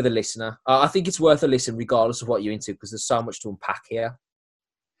the listener. I think it's worth a listen regardless of what you're into, because there's so much to unpack here.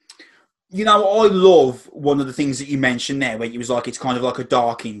 You know, I love one of the things that you mentioned there, where it was like, it's kind of like a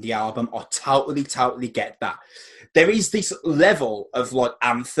dark indie album. I totally get that. There is this level of like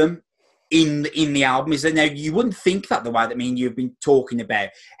anthem in the album, is there? Now, you wouldn't think that the way that you've been talking about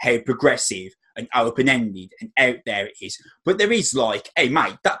how progressive and open-ended and out there it is. But there is like, hey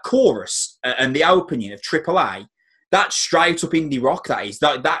mate, that chorus and the opening of AAA, that's straight up indie rock, that is.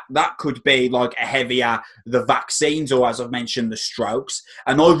 That could be like a heavier The Vaccines, or as I've mentioned, The Strokes.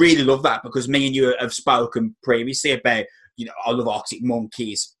 And I really love that, because me and you have spoken previously about, you know, I love Arctic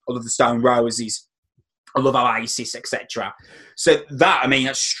Monkeys, I love the Stone Roses, I love Oasis, etc. So that,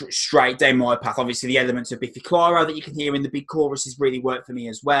 that's straight down my path. Obviously, the elements of Biffy Clyro that you can hear in the big choruses really work for me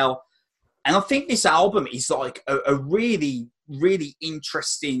as well. And I think this album is like a really, really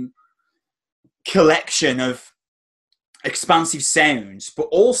interesting collection of expansive sounds, but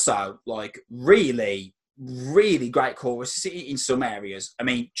also like really, really great choruses in some areas.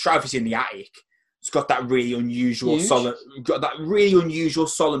 Trophies in the Attic, it's got that really unusual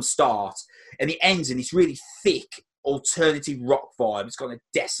solemn start, and it ends in this really thick alternative rock vibe. It's got a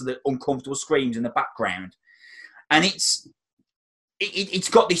desolate, uncomfortable screams in the background, and it's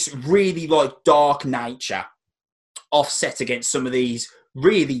got this really like dark nature offset against some of these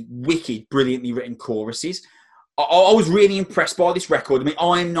really wicked, brilliantly written choruses. I was really impressed by this record.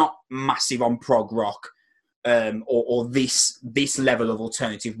 I'm not massive on prog rock or this level of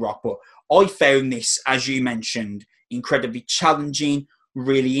alternative rock, but I found this, as you mentioned, incredibly challenging,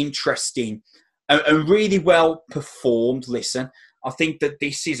 really interesting, and really well performed. Listen, I think that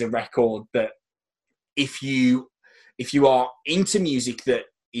this is a record that if you are into music that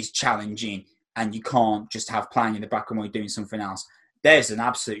is challenging and you can't just have playing in the background while you're doing something else, there's an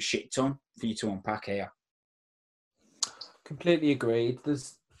absolute shit ton for you to unpack here. Completely agreed.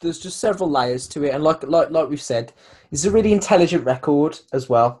 There's just several layers to it, and like we've said, it's a really intelligent record as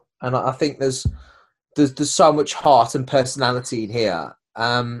well. And I think there's so much heart and personality in here,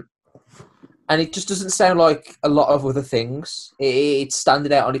 and it just doesn't sound like a lot of other things. It's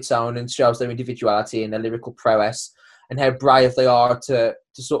standing out on its own and shows their individuality and their lyrical prowess, and how brave they are to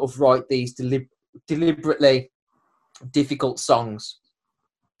sort of write these deliberately difficult songs,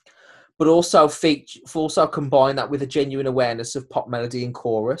 but also combine that with a genuine awareness of pop melody and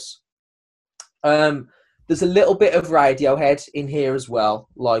chorus. There's a little bit of Radiohead in here as well,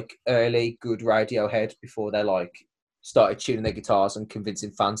 like early good Radiohead before they like started tuning their guitars and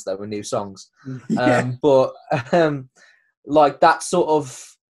convincing fans there were new songs. Yeah. But like that sort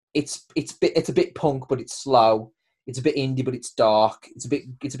of, it's a bit punk, but it's slow. It's a bit indie, but it's dark. It's a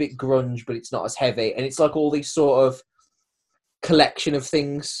bit grunge, but it's not as heavy. And it's like all these sort of collection of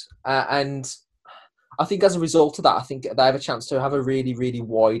things. And I think as a result of that, I think they have a chance to have a really, really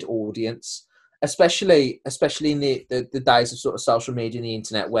wide audience, especially in the days of sort of social media and the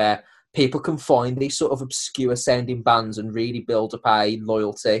internet, where people can find these sort of obscure sounding bands and really build up a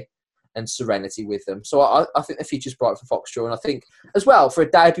loyalty and serenity with them. So I think the future's bright for Foxjaw, and I think as well for a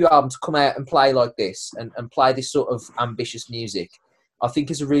debut album to come out and play like this and play this sort of ambitious music, I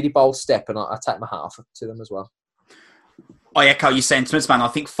think is a really bold step, and I take my hat off to them as well. I echo your sentiments, man. I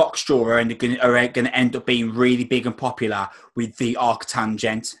think Foxjaw are going to end up being really big and popular with the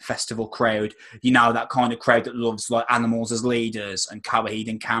Arctangent Festival crowd. You know, that kind of crowd that loves like Animals as Leaders and Coheed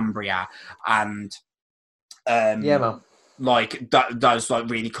and Cambria and yeah, man. Like those like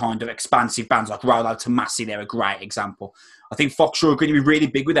really kind of expansive bands like Rolo Tomasi. They're a great example. I think Foxjaw are going to be really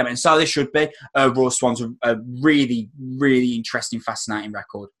big with them, and so they should be. Raw Swans are a really, really interesting, fascinating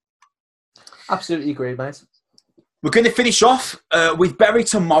record. Absolutely agree, mate. We're going to finish off with Bury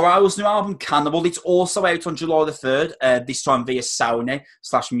Tomorrow's new album, Cannibal. It's also out on July the 3rd, this time via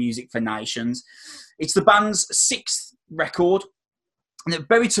Sony/Music for Nations. It's the band's 6th record. And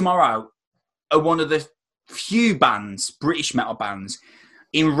Bury Tomorrow are one of the few bands, British metal bands,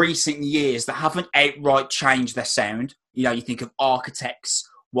 in recent years that haven't outright changed their sound. You know, you think of Architects,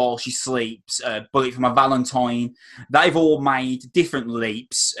 While She Sleeps, Bullet for My Valentine. They've all made different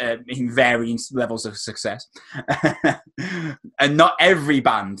leaps in varying levels of success. And not every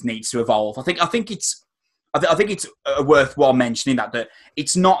band needs to evolve. I think it's worthwhile mentioning that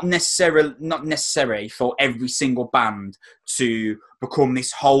it's not necessary for every single band to become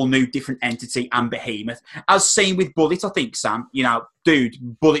this whole new different entity and behemoth. As seen with Bullet, I think, Sam, you know, dude,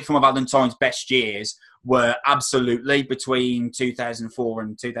 Bullet for My Valentine's best years were absolutely between 2004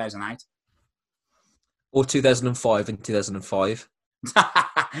 and 2008. Or 2005 and 2005.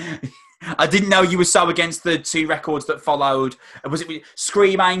 I didn't know you were so against the two records that followed. Was it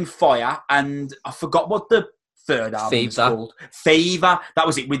Scream, Aim, Fire? And I forgot what the third album was called. Fever. That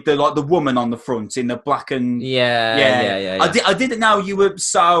was it, with the woman on the front in the black and... Yeah. I didn't know you were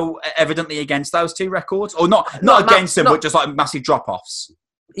so evidently against those two records. Or not against them, but just like massive drop-offs.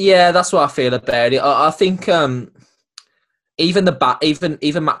 Yeah, that's what I feel about it. I think even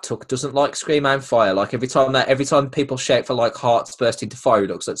Matt Tuck doesn't like Scream Aim Fire. Like every time people shout for like Hearts Burst into Fire, it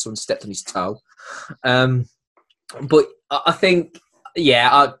looks like someone stepped on his toe. But I think,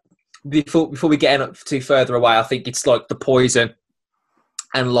 before we get up too further away, I think it's like The Poison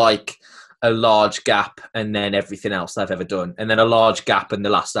and like a large gap and then everything else they've ever done, and then a large gap and the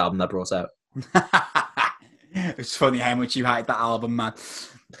last album they brought out. It's funny how much you hate that album, man.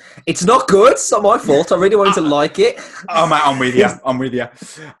 It's not good. It's not my fault. I really wanted to like it. Oh, mate, I'm with you.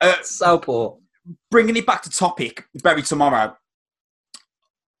 So poor. Bringing it back to topic, Bury Tomorrow.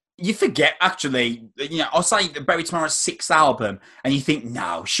 You forget, actually, you know, I'll say Bury Tomorrow's 6th album, and you think,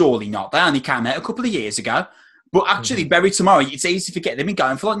 no, surely not. They only came out a couple of years ago. But actually, Bury Tomorrow, it's easy to forget. They've been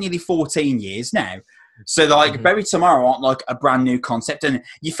going for like nearly 14 years now. So, like, Bury Tomorrow aren't like a brand new concept, and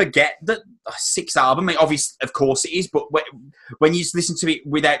you forget that 6th album. I mean, obviously, of course, it is. But when you listen to it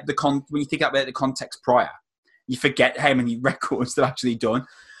without when you think about the context prior, you forget how many records they've actually done.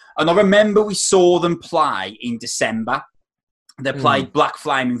 And I remember we saw them play in December. They played Black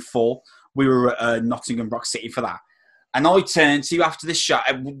Flame in full. We were at Nottingham Rock City for that. And I turned to you after the show.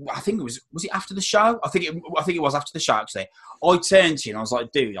 I think was it after the show? I think it was after the show, actually. I turned to you and I was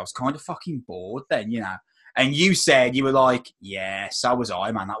like, dude, I was kind of fucking bored then, you know. And you said, you were like, yeah, so was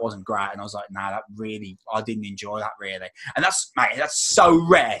I, man. That wasn't great. And I was like, nah, I didn't enjoy that really. And that's so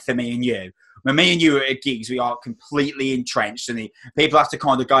rare for me and you. When me and you are at gigs, we are completely entrenched, and people have to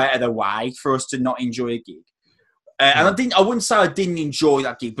kind of go out of their way for us to not enjoy a gig. And I wouldn't say I didn't enjoy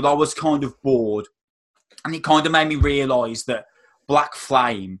that gig, but I was kind of bored. And it kind of made me realise that Black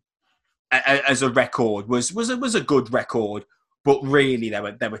Flame, as a record, was a good record, but really there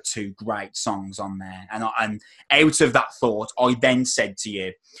were two great songs on there. And out of that thought, I then said to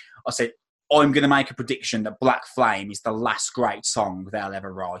you, I said, I'm going to make a prediction that Black Flame is the last great song they'll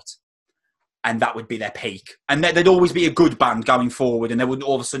ever write. And that would be their peak. And they'd always be a good band going forward, and they wouldn't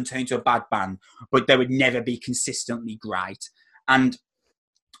all of a sudden turn into a bad band, but they would never be consistently great. And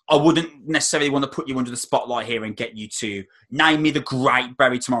I wouldn't necessarily want to put you under the spotlight here and get you to name me the great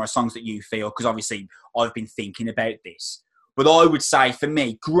Bury Tomorrow songs that you feel, because obviously I've been thinking about this. But I would say, for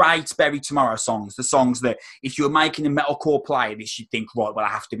me, great Bury Tomorrow songs, the songs that if you were making a metalcore playlist, you'd think, right, well, I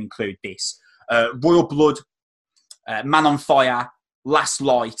have to include this. Royal Blood, Man on Fire, Last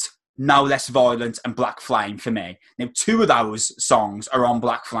Light, No Less Violent, and Black Flame for me. Now, 2 of those songs are on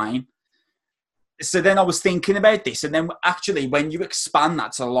Black Flame. So then I was thinking about this, and then actually when you expand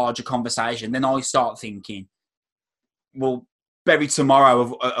that to a larger conversation, then I start thinking, well, Bury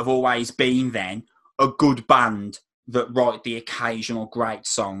Tomorrow have always been then a good band that write the occasional great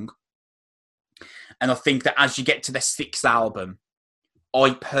song. And I think that as you get to the 6th album,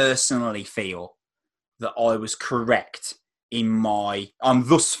 I personally feel that I was correct I'm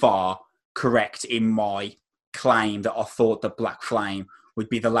thus far correct in my claim that I thought that Black Flame would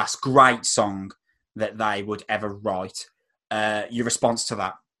be the last great song that they would ever write. Your response to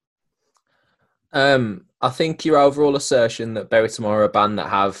that? I think your overall assertion that Bury Tomorrow are a band that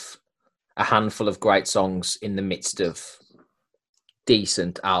have a handful of great songs in the midst of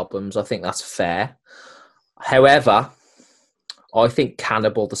decent albums, I think that's fair. However, I think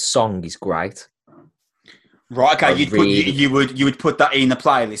Cannibal, the song, is great. Right, okay, you would put that in the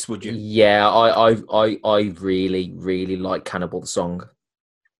playlist, would you? Yeah, I really, really like Cannibal, the song.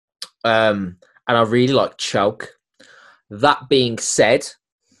 And I really like Choke. That being said,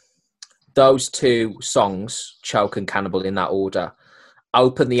 those two songs, Choke and Cannibal, in that order,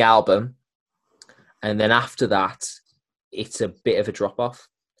 open the album, and then after that, it's a bit of a drop off.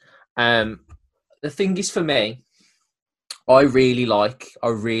 The thing is, for me, I really,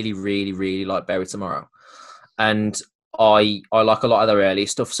 really like Bury Tomorrow, and I like a lot of their early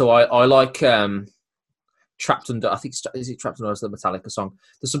stuff. So I like Trapped Under. I think is it Trapped Under, the Metallica song.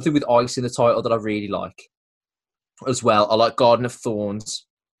 There's something with ice in the title that I really like as well. I like Garden of Thorns.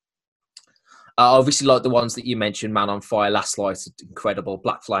 I obviously like the ones that you mentioned, Man on Fire, Last Light, incredible.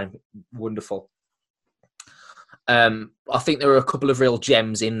 Black Flame, wonderful. I think there are a couple of real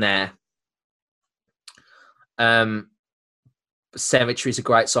gems in there. Cemetery is a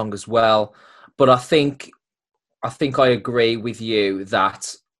great song as well, but I think I agree with you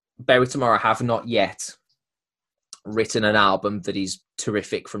that Bury Tomorrow have not yet written an album that is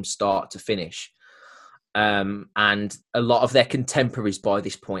terrific from start to finish, and a lot of their contemporaries by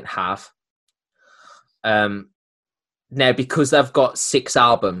this point have. Now, because they've got 6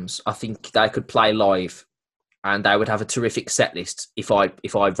 albums, I think they could play live, and they would have a terrific set list if I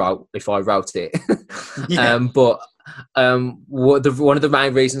wrote it. Yeah. But one of the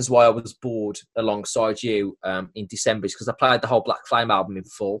main reasons why I was bored alongside you in December is because I played the whole Black Flame album in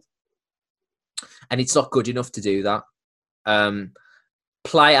full, and it's not good enough to do that.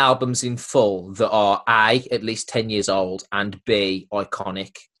 Play albums in full that are A, at least 10 years old, and B,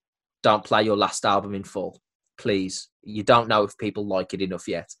 iconic. Don't play your last album in full, please. You don't know if people like it enough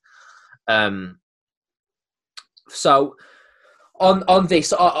yet. So on this,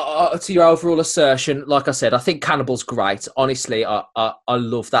 to your overall assertion, like I said, I think Cannibal's great. Honestly, I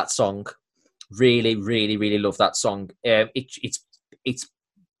love that song. Really, really, really love that song. It's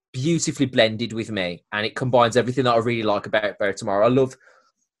beautifully blended with me, and it combines everything that I really like about Bury Tomorrow.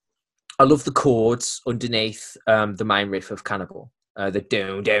 I love the chords underneath the main riff of Cannibal. The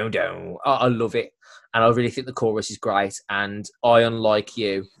down, down, down. I love it. And I really think the chorus is great. And I, unlike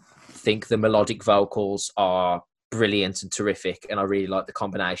you, think the melodic vocals are brilliant and terrific. And I really like the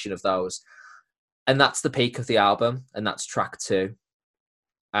combination of those. And that's the peak of the album. And that's track 2.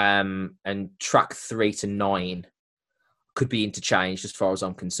 And track 3 to 9 could be interchanged as far as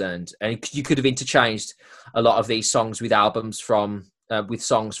I'm concerned. And you could have interchanged a lot of these songs with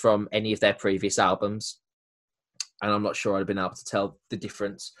songs from any of their previous albums. And I'm not sure I'd have been able to tell the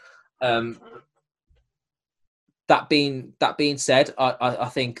difference. That being said, I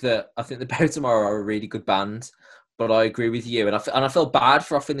think the Bury Tomorrow are a really good band, but I agree with you, and I feel bad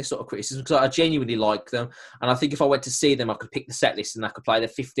for offering this sort of criticism because I genuinely like them, and I think if I went to see them, I could pick the set list and I could play the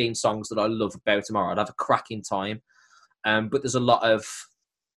 15 songs that I love about Tomorrow. I'd have a cracking time, but there's a lot of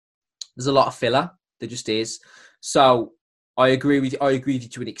filler. There just is. So I agree with you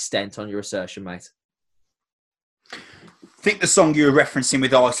to an extent on your assertion, mate. I think the song you were referencing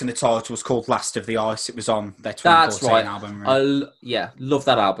with Ice in the title was called Last of the Ice. It was on their 2014 album. Right? Love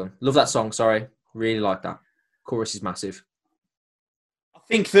that album. Love that song, sorry. Really like that. Chorus is massive. I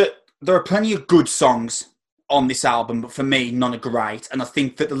think that there are plenty of good songs on this album, but for me, none are great. And I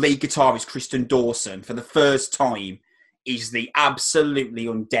think that the lead guitarist, Kristen Dawson, for the first time, is the absolutely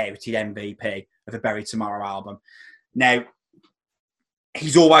undoubted MVP of the Bury Tomorrow album. Now,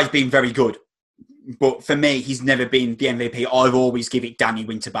 he's always been very good. But for me, he's never been the MVP. I've always given it Danny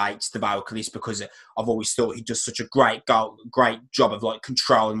Winterbates, the vocalist, because I've always thought he does such a great job of like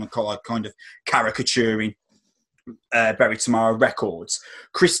controlling and like kind of caricaturing Bury Tomorrow records.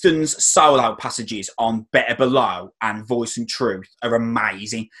 Kristen's solo passages on Better Below and Voice and Truth are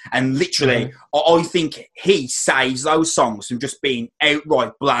amazing. And literally, I think he saves those songs from just being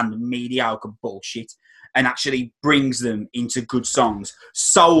outright bland, mediocre bullshit, and actually brings them into good songs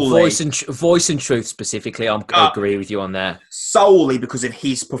solely. Voice and Truth specifically, I agree with you on there. Solely because of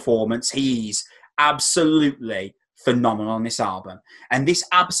his performance. He's absolutely phenomenal on this album. And this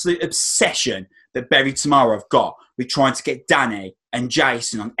absolute obsession that Bury Tomorrow have got with trying to get Danny and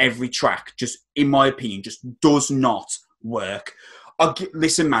Jason on every track, just, in my opinion, just does not work.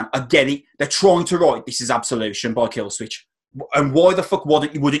 Listen, man, I get it. They're trying to write This Is Absolution by Killswitch. And why the fuck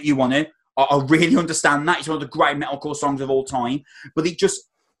wouldn't you want to? I really understand that. It's one of the great metalcore songs of all time. But it just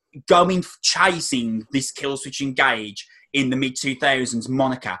chasing this Killswitch Engage in the mid-2000s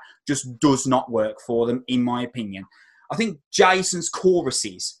moniker just does not work for them, in my opinion. I think Jason's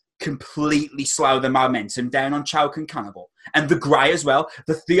choruses completely slow the momentum down on Choke and Cannibal. And The Grey as well.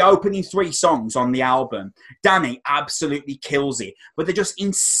 The opening 3 songs on the album, Danny absolutely kills it. But they just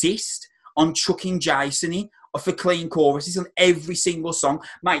insist on chucking Jason in for clean choruses on every single song.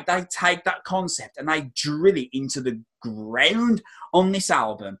 Mate, they take that concept and they drill it into the ground on this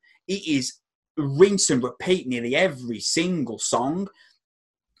album. It is rinse and repeat nearly every single song.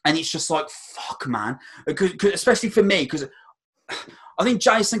 And it's just like, fuck, man. Cause especially for me, because I think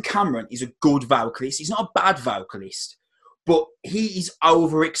Jason Cameron is a good vocalist. He's not a bad vocalist, but he is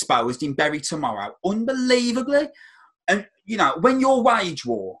overexposed in Bury Tomorrow, unbelievably. And, you know, when you're Wage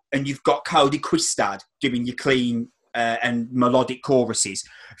War and you've got Cody Quistad doing your clean and melodic choruses,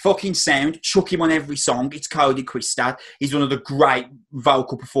 fucking sound, chuck him on every song. It's Cody Quistad. He's one of the great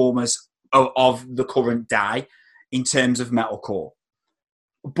vocal performers of the current day in terms of metalcore.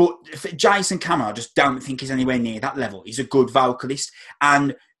 But Jason Cameron, I just don't think he's anywhere near that level. He's a good vocalist,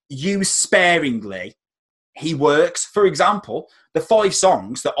 and used sparingly, he works. For example, the 5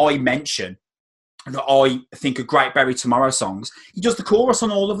 songs that I mention that I think are great Bury Tomorrow songs, he does the chorus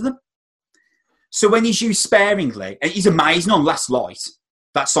on all of them. So when he's used sparingly, and he's amazing on Last Light,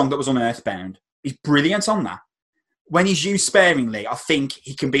 that song that was on Earthbound, he's brilliant on that. When he's used sparingly, I think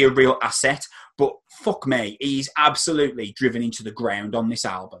he can be a real asset. But fuck me, he's absolutely driven into the ground on this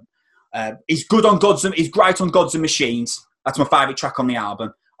album. He's good on he's great on Gods and Machines. That's my favourite track on the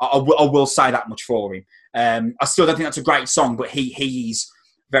album. I will say that much for him. I still don't think that's a great song, but he's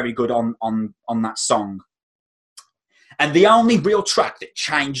very good on that song. And the only real track that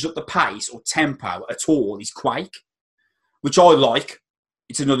changes up the pace or tempo at all is Quake, which I like.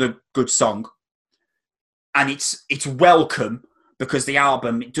 It's another good song. And it's welcome because the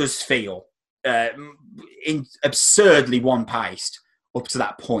album, it does feel absurdly one-paced up to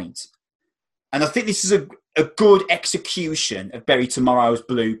that point. And I think this is a good execution of Bury Tomorrow's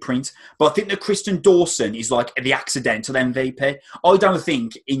blueprint. But I think that Kristen Dawson is like the accidental MVP. I don't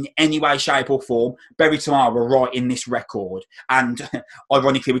think in any way, shape or form Bury Tomorrow were right in this record. And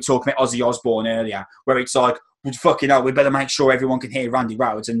ironically, we were talking about Ozzy Osbourne earlier, where it's like, well, fucking hell, we better make sure everyone can hear Randy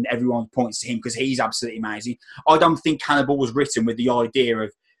Rhoads and everyone points to him because he's absolutely amazing. I don't think Cannibal was written with the idea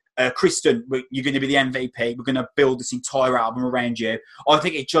of, Kristen, you're going to be the MVP. We're going to build this entire album around you. I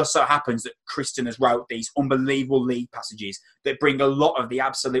think it just so happens that Kristen has wrote these unbelievable lead passages that bring a lot of the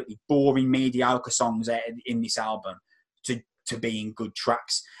absolutely boring, mediocre songs out in this album to being good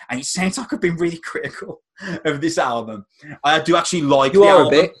tracks. And it sounds like I've been really critical of this album. I do actually like the album.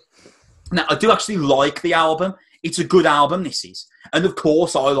 A bit. Now, I do actually like the album. It's a good album, this is. And of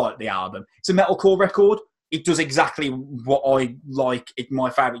course, I like the album. It's a metalcore record. It does exactly what I like. It's my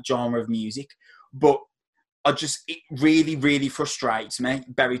favourite genre of music. But it really, really frustrates me,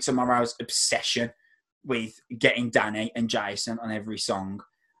 Bury Tomorrow's obsession with getting Danny and Jason on every song.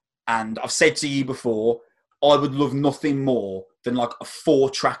 And I've said to you before, I would love nothing more than like a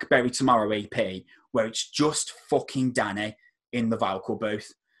 4-track Bury Tomorrow EP where it's just fucking Danny in the vocal booth.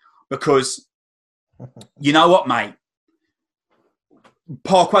 Because, you know what, mate?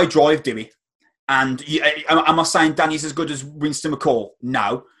 Parkway Drive do it. And am I saying Danny's as good as Winston McCall?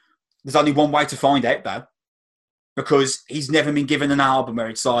 No. There's only one way to find out, though. Because he's never been given an album where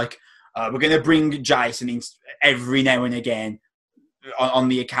it's like, we're going to bring Jason in every now and again on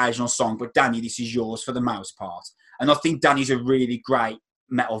the occasional song. But Danny, this is yours for the most part. And I think Danny's a really great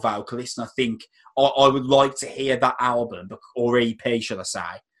metal vocalist. And I think I would like to hear that album, or EP, should I say,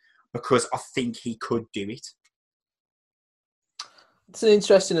 because I think he could do it. It's an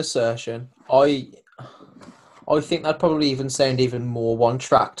interesting assertion. I think that'd probably even sound even more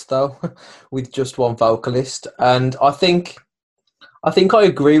one-tracked, though, with just one vocalist. And I think I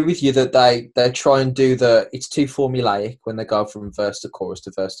agree with you that they try and do it's too formulaic when they go from verse to chorus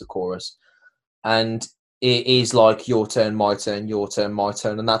to verse to chorus. And it is like your turn, my turn, your turn, my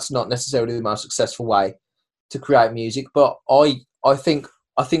turn. And that's not necessarily the most successful way to create music. But I think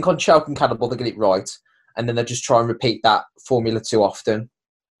on Choke and Cannibal they get it right, and then they just try and repeat that formula too often.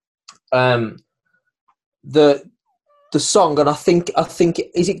 The song, and I think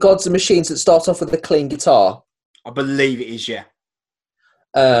is it Gods and Machines that starts off with a clean guitar? I believe it is, yeah.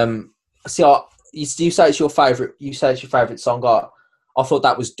 See, you say it's your favourite. You say it's your favourite song. I thought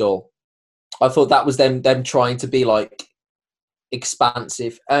that was dull. I thought that was them trying to be like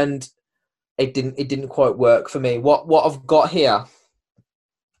expansive, and it didn't quite work for me. What I've got here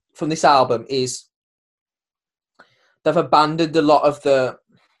from this album is they've abandoned a lot of the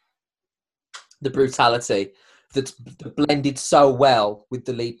brutality that's blended so well with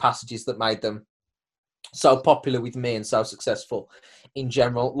the lead passages that made them so popular with me and so successful in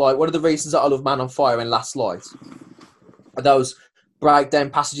general. Like, one of the reasons that I love Man on Fire and Last Light are those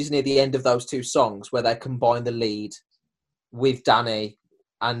breakdown passages near the end of those two songs where they combine the lead with Danny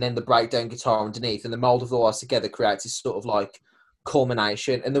and then the breakdown guitar underneath, and the mold of all those together creates this sort of like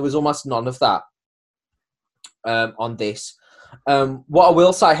culmination. And there was almost none of that on this. What I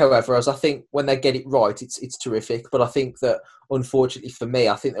will say, however, is I think when they get it right, it's terrific. But I think that, unfortunately for me,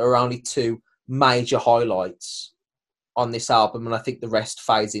 I think there are only two major highlights on this album, and I think the rest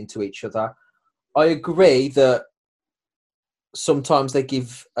fades into each other. I agree that sometimes they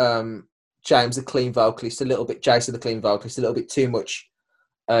give James the clean vocalist a little bit, Jason the clean vocalist a little bit too much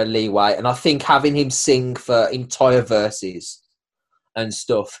leeway, and I think having him sing for entire verses and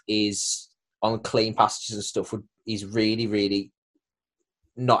stuff is on clean passages and stuff is really, really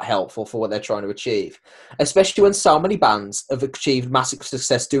not helpful for what they're trying to achieve, especially when so many bands have achieved massive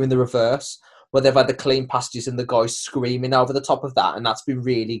success doing the reverse, where they've had the clean passages and the guys screaming over the top of that, and that's been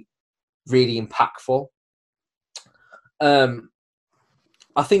really, really impactful.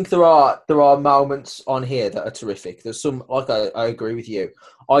 I think there are moments on here that are terrific. There's some, like I agree with you.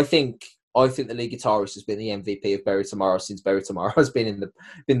 I think the lead guitarist has been the MVP of Bury Tomorrow since Bury Tomorrow has been in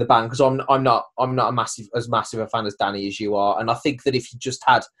the band, because I'm not as massive a fan as Danny as you are, and I think that if you just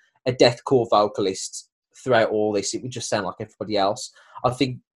had a deathcore vocalist throughout all this, it would just sound like everybody else. I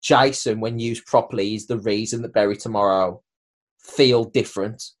think Jason, when used properly, is the reason that Bury Tomorrow feel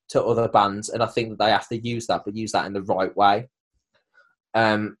different to other bands, and I think that they have to use that, but use that in the right way.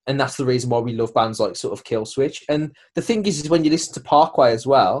 And that's the reason why we love bands like sort of Killswitch. And the thing is when you listen to Parkway as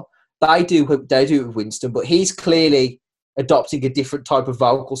well, they do it with Winston, but he's clearly adopting a different type of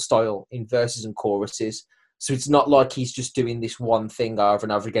vocal style in verses and choruses. So it's not like he's just doing this one thing over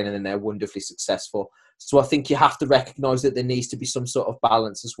and over again and then they're wonderfully successful. So I think you have to recognise that there needs to be some sort of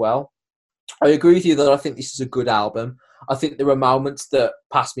balance as well. I agree with you that I think this is a good album. I think there are moments that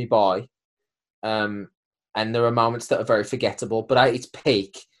pass me by, and there are moments that are very forgettable. But at its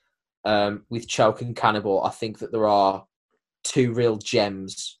peak, with Choke and Cannibal, I think that there are two real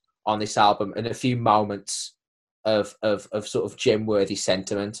gems on this album and a few moments of sort of gem-worthy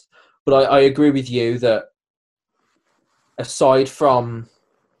sentiment. But I agree with you that aside from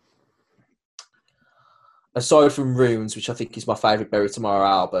Runes, which I think is my favourite Bury Tomorrow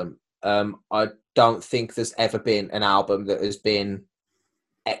album, I don't think there's ever been an album that has been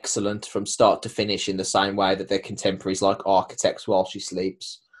excellent from start to finish in the same way that their contemporaries like Architects, While She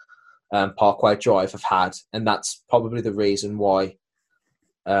Sleeps, Parkway Drive have had. And that's probably the reason why,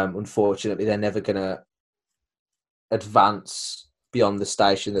 unfortunately, they're never going to advance beyond the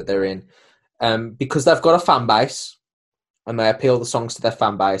station that they're in, because they've got a fan base and they appeal the songs to their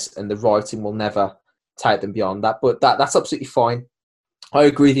fan base, and the writing will never take them beyond that. But that's absolutely fine. I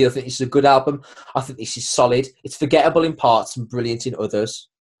agree with you. I think this is a good album. I think this is solid. It's forgettable in parts and brilliant in others.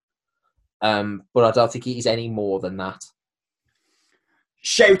 But I don't think it is any more than that.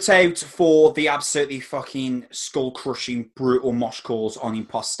 Shout out for the absolutely fucking skull-crushing, brutal mosh calls on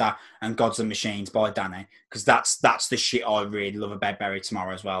Imposter and Gods and Machines by Danny, because that's the shit I really love about Bury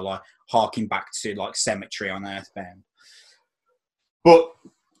Tomorrow as well, like harking back to like Cemetery on Earthbound. But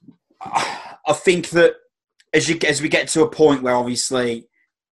I think that as we get to a point where obviously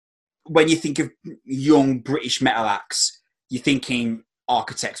when you think of young British metal acts, you're thinking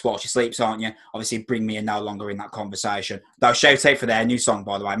Architects While She Sleeps, aren't you? Obviously, Bring Me are no longer in that conversation. Though shout out for their new song,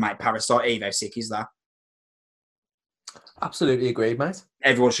 by the way, mate. Parasite Eve, how sick is that? Absolutely agreed, mate.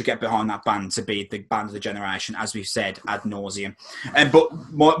 Everyone should get behind that band to be the band of the generation, as we've said ad nauseum. But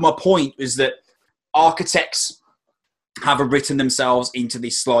my point is that Architects have written themselves into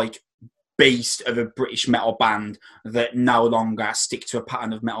this like beast of a British metal band that no longer stick to a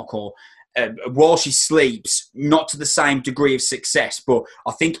pattern of metalcore. While She Sleeps, not to the same degree of success, but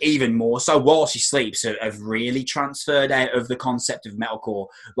I think even more so, While She Sleeps have really transferred out of the concept of metalcore.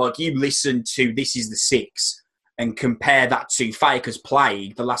 Like, you listen to This Is the Six and compare that to Faker's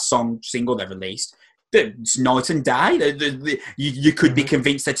Plague, the last single they released. It's night and day. You could be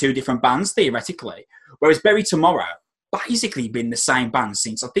convinced they're two different bands, theoretically. Whereas Bury Tomorrow basically been the same band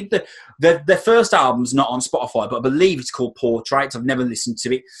since. I think their first album's not on Spotify, but I believe it's called Portraits. I've never listened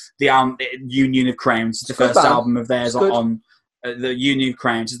to it. The Union of Crowns is the first album of theirs on the Union of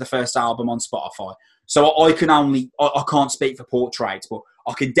Crowns is the first album on Spotify. So I can't speak for Portraits, but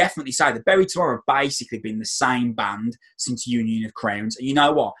I can definitely say that Bury Tomorrow have basically been the same band since Union of Crowns. And you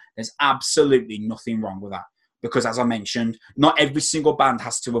know what? There's absolutely nothing wrong with that. Because, as I mentioned, not every single band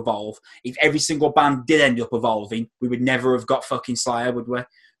has to evolve. If every single band did end up evolving, we would never have got fucking Slayer, would we?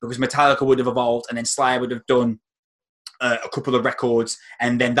 Because Metallica would have evolved, and then Slayer would have done a couple of records,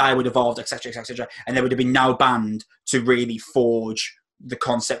 and then they would have evolved, etc., etc., and there would have been no band to really forge the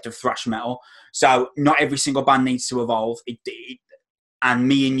concept of thrash metal. So, not every single band needs to evolve. And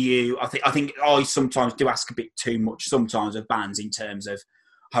me and you, I think I sometimes do ask a bit too much sometimes of bands in terms of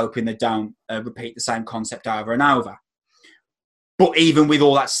hoping they don't repeat the same concept over and over. But even with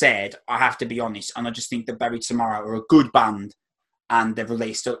all that said, I have to be honest, and I just think that Bury Tomorrow are a good band, and they've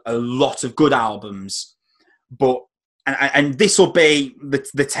released a lot of good albums. But and this will be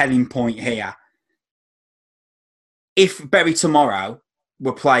the telling point here. if Bury Tomorrow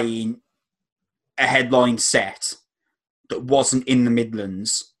were playing a headline set that wasn't in the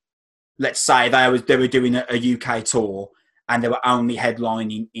Midlands, let's say they were doing a UK tour and they were only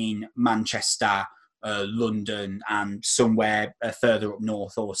headlining in Manchester, London, and somewhere further up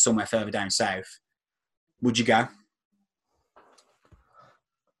north or somewhere further down south, would you go?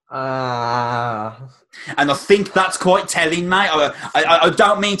 And I think that's quite telling, mate. I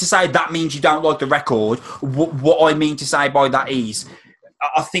don't mean to say that means you don't like the record. What I mean to say by that is,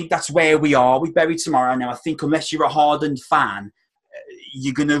 I think that's where we are with Bury Tomorrow now. I think unless you're a hardened fan,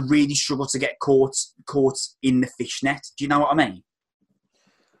 you're going to really struggle to get caught in the fishnet. Do you know what I mean?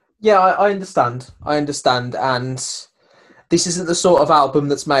 Yeah, I understand. And this isn't the sort of album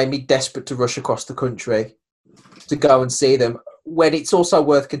that's made me desperate to rush across the country to go and see them. When it's also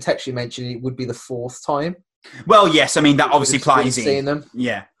worth contextually mentioning, it would be the fourth time. Well, yes, I mean, that obviously plays in. Seeing them.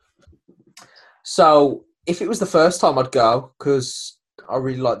 Yeah. So, if it was the first time, I'd go, because I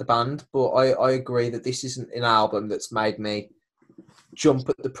really like the band, but I agree that this isn't an album that's made me jump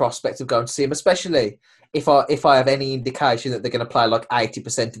at the prospect of going to see them, especially if I have any indication that they're going to play like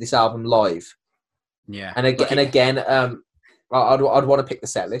 80% of this album live. Yeah. And again, I'd want to pick the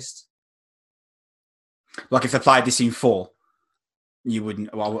set list. Like if they played this in full, you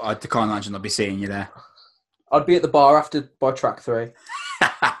wouldn't. Well, I can't imagine I'd be seeing you there. I'd be at the bar by track 3.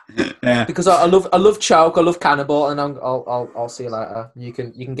 Yeah. Because I love Choke, I love Cannibal, and I'll see you later. You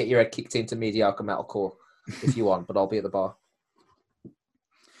can get your head kicked into mediocre metalcore if you want, but I'll be at the bar.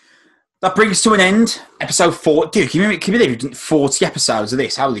 That brings to an end episode 4. Dude, can you believe we've done 40 episodes of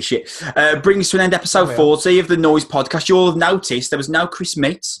this? Holy shit. Brings to an end episode 40 of the Noise Podcast. You'll have noticed there was no Chris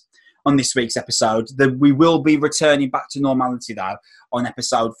Meets on this week's episode. We will be returning back to normality, though, on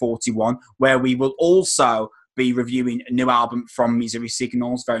episode 41, where we will also be reviewing a new album from Misery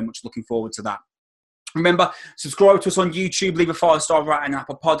Signals. Very much looking forward to that. Remember, subscribe to us on YouTube, leave a 5-star rating on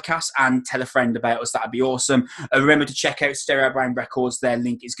Apple Podcasts, and tell a friend about us. That'd be awesome. Remember to check out Stereo Brain Records. Their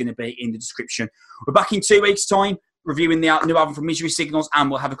link is going to be in the description. We're back in 2 weeks' time, reviewing the new album from Misery Signals, and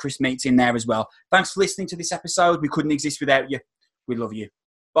we'll have a Chris Meets in there as well. Thanks for listening to this episode. We couldn't exist without you. We love you.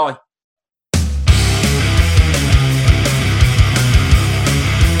 Bye.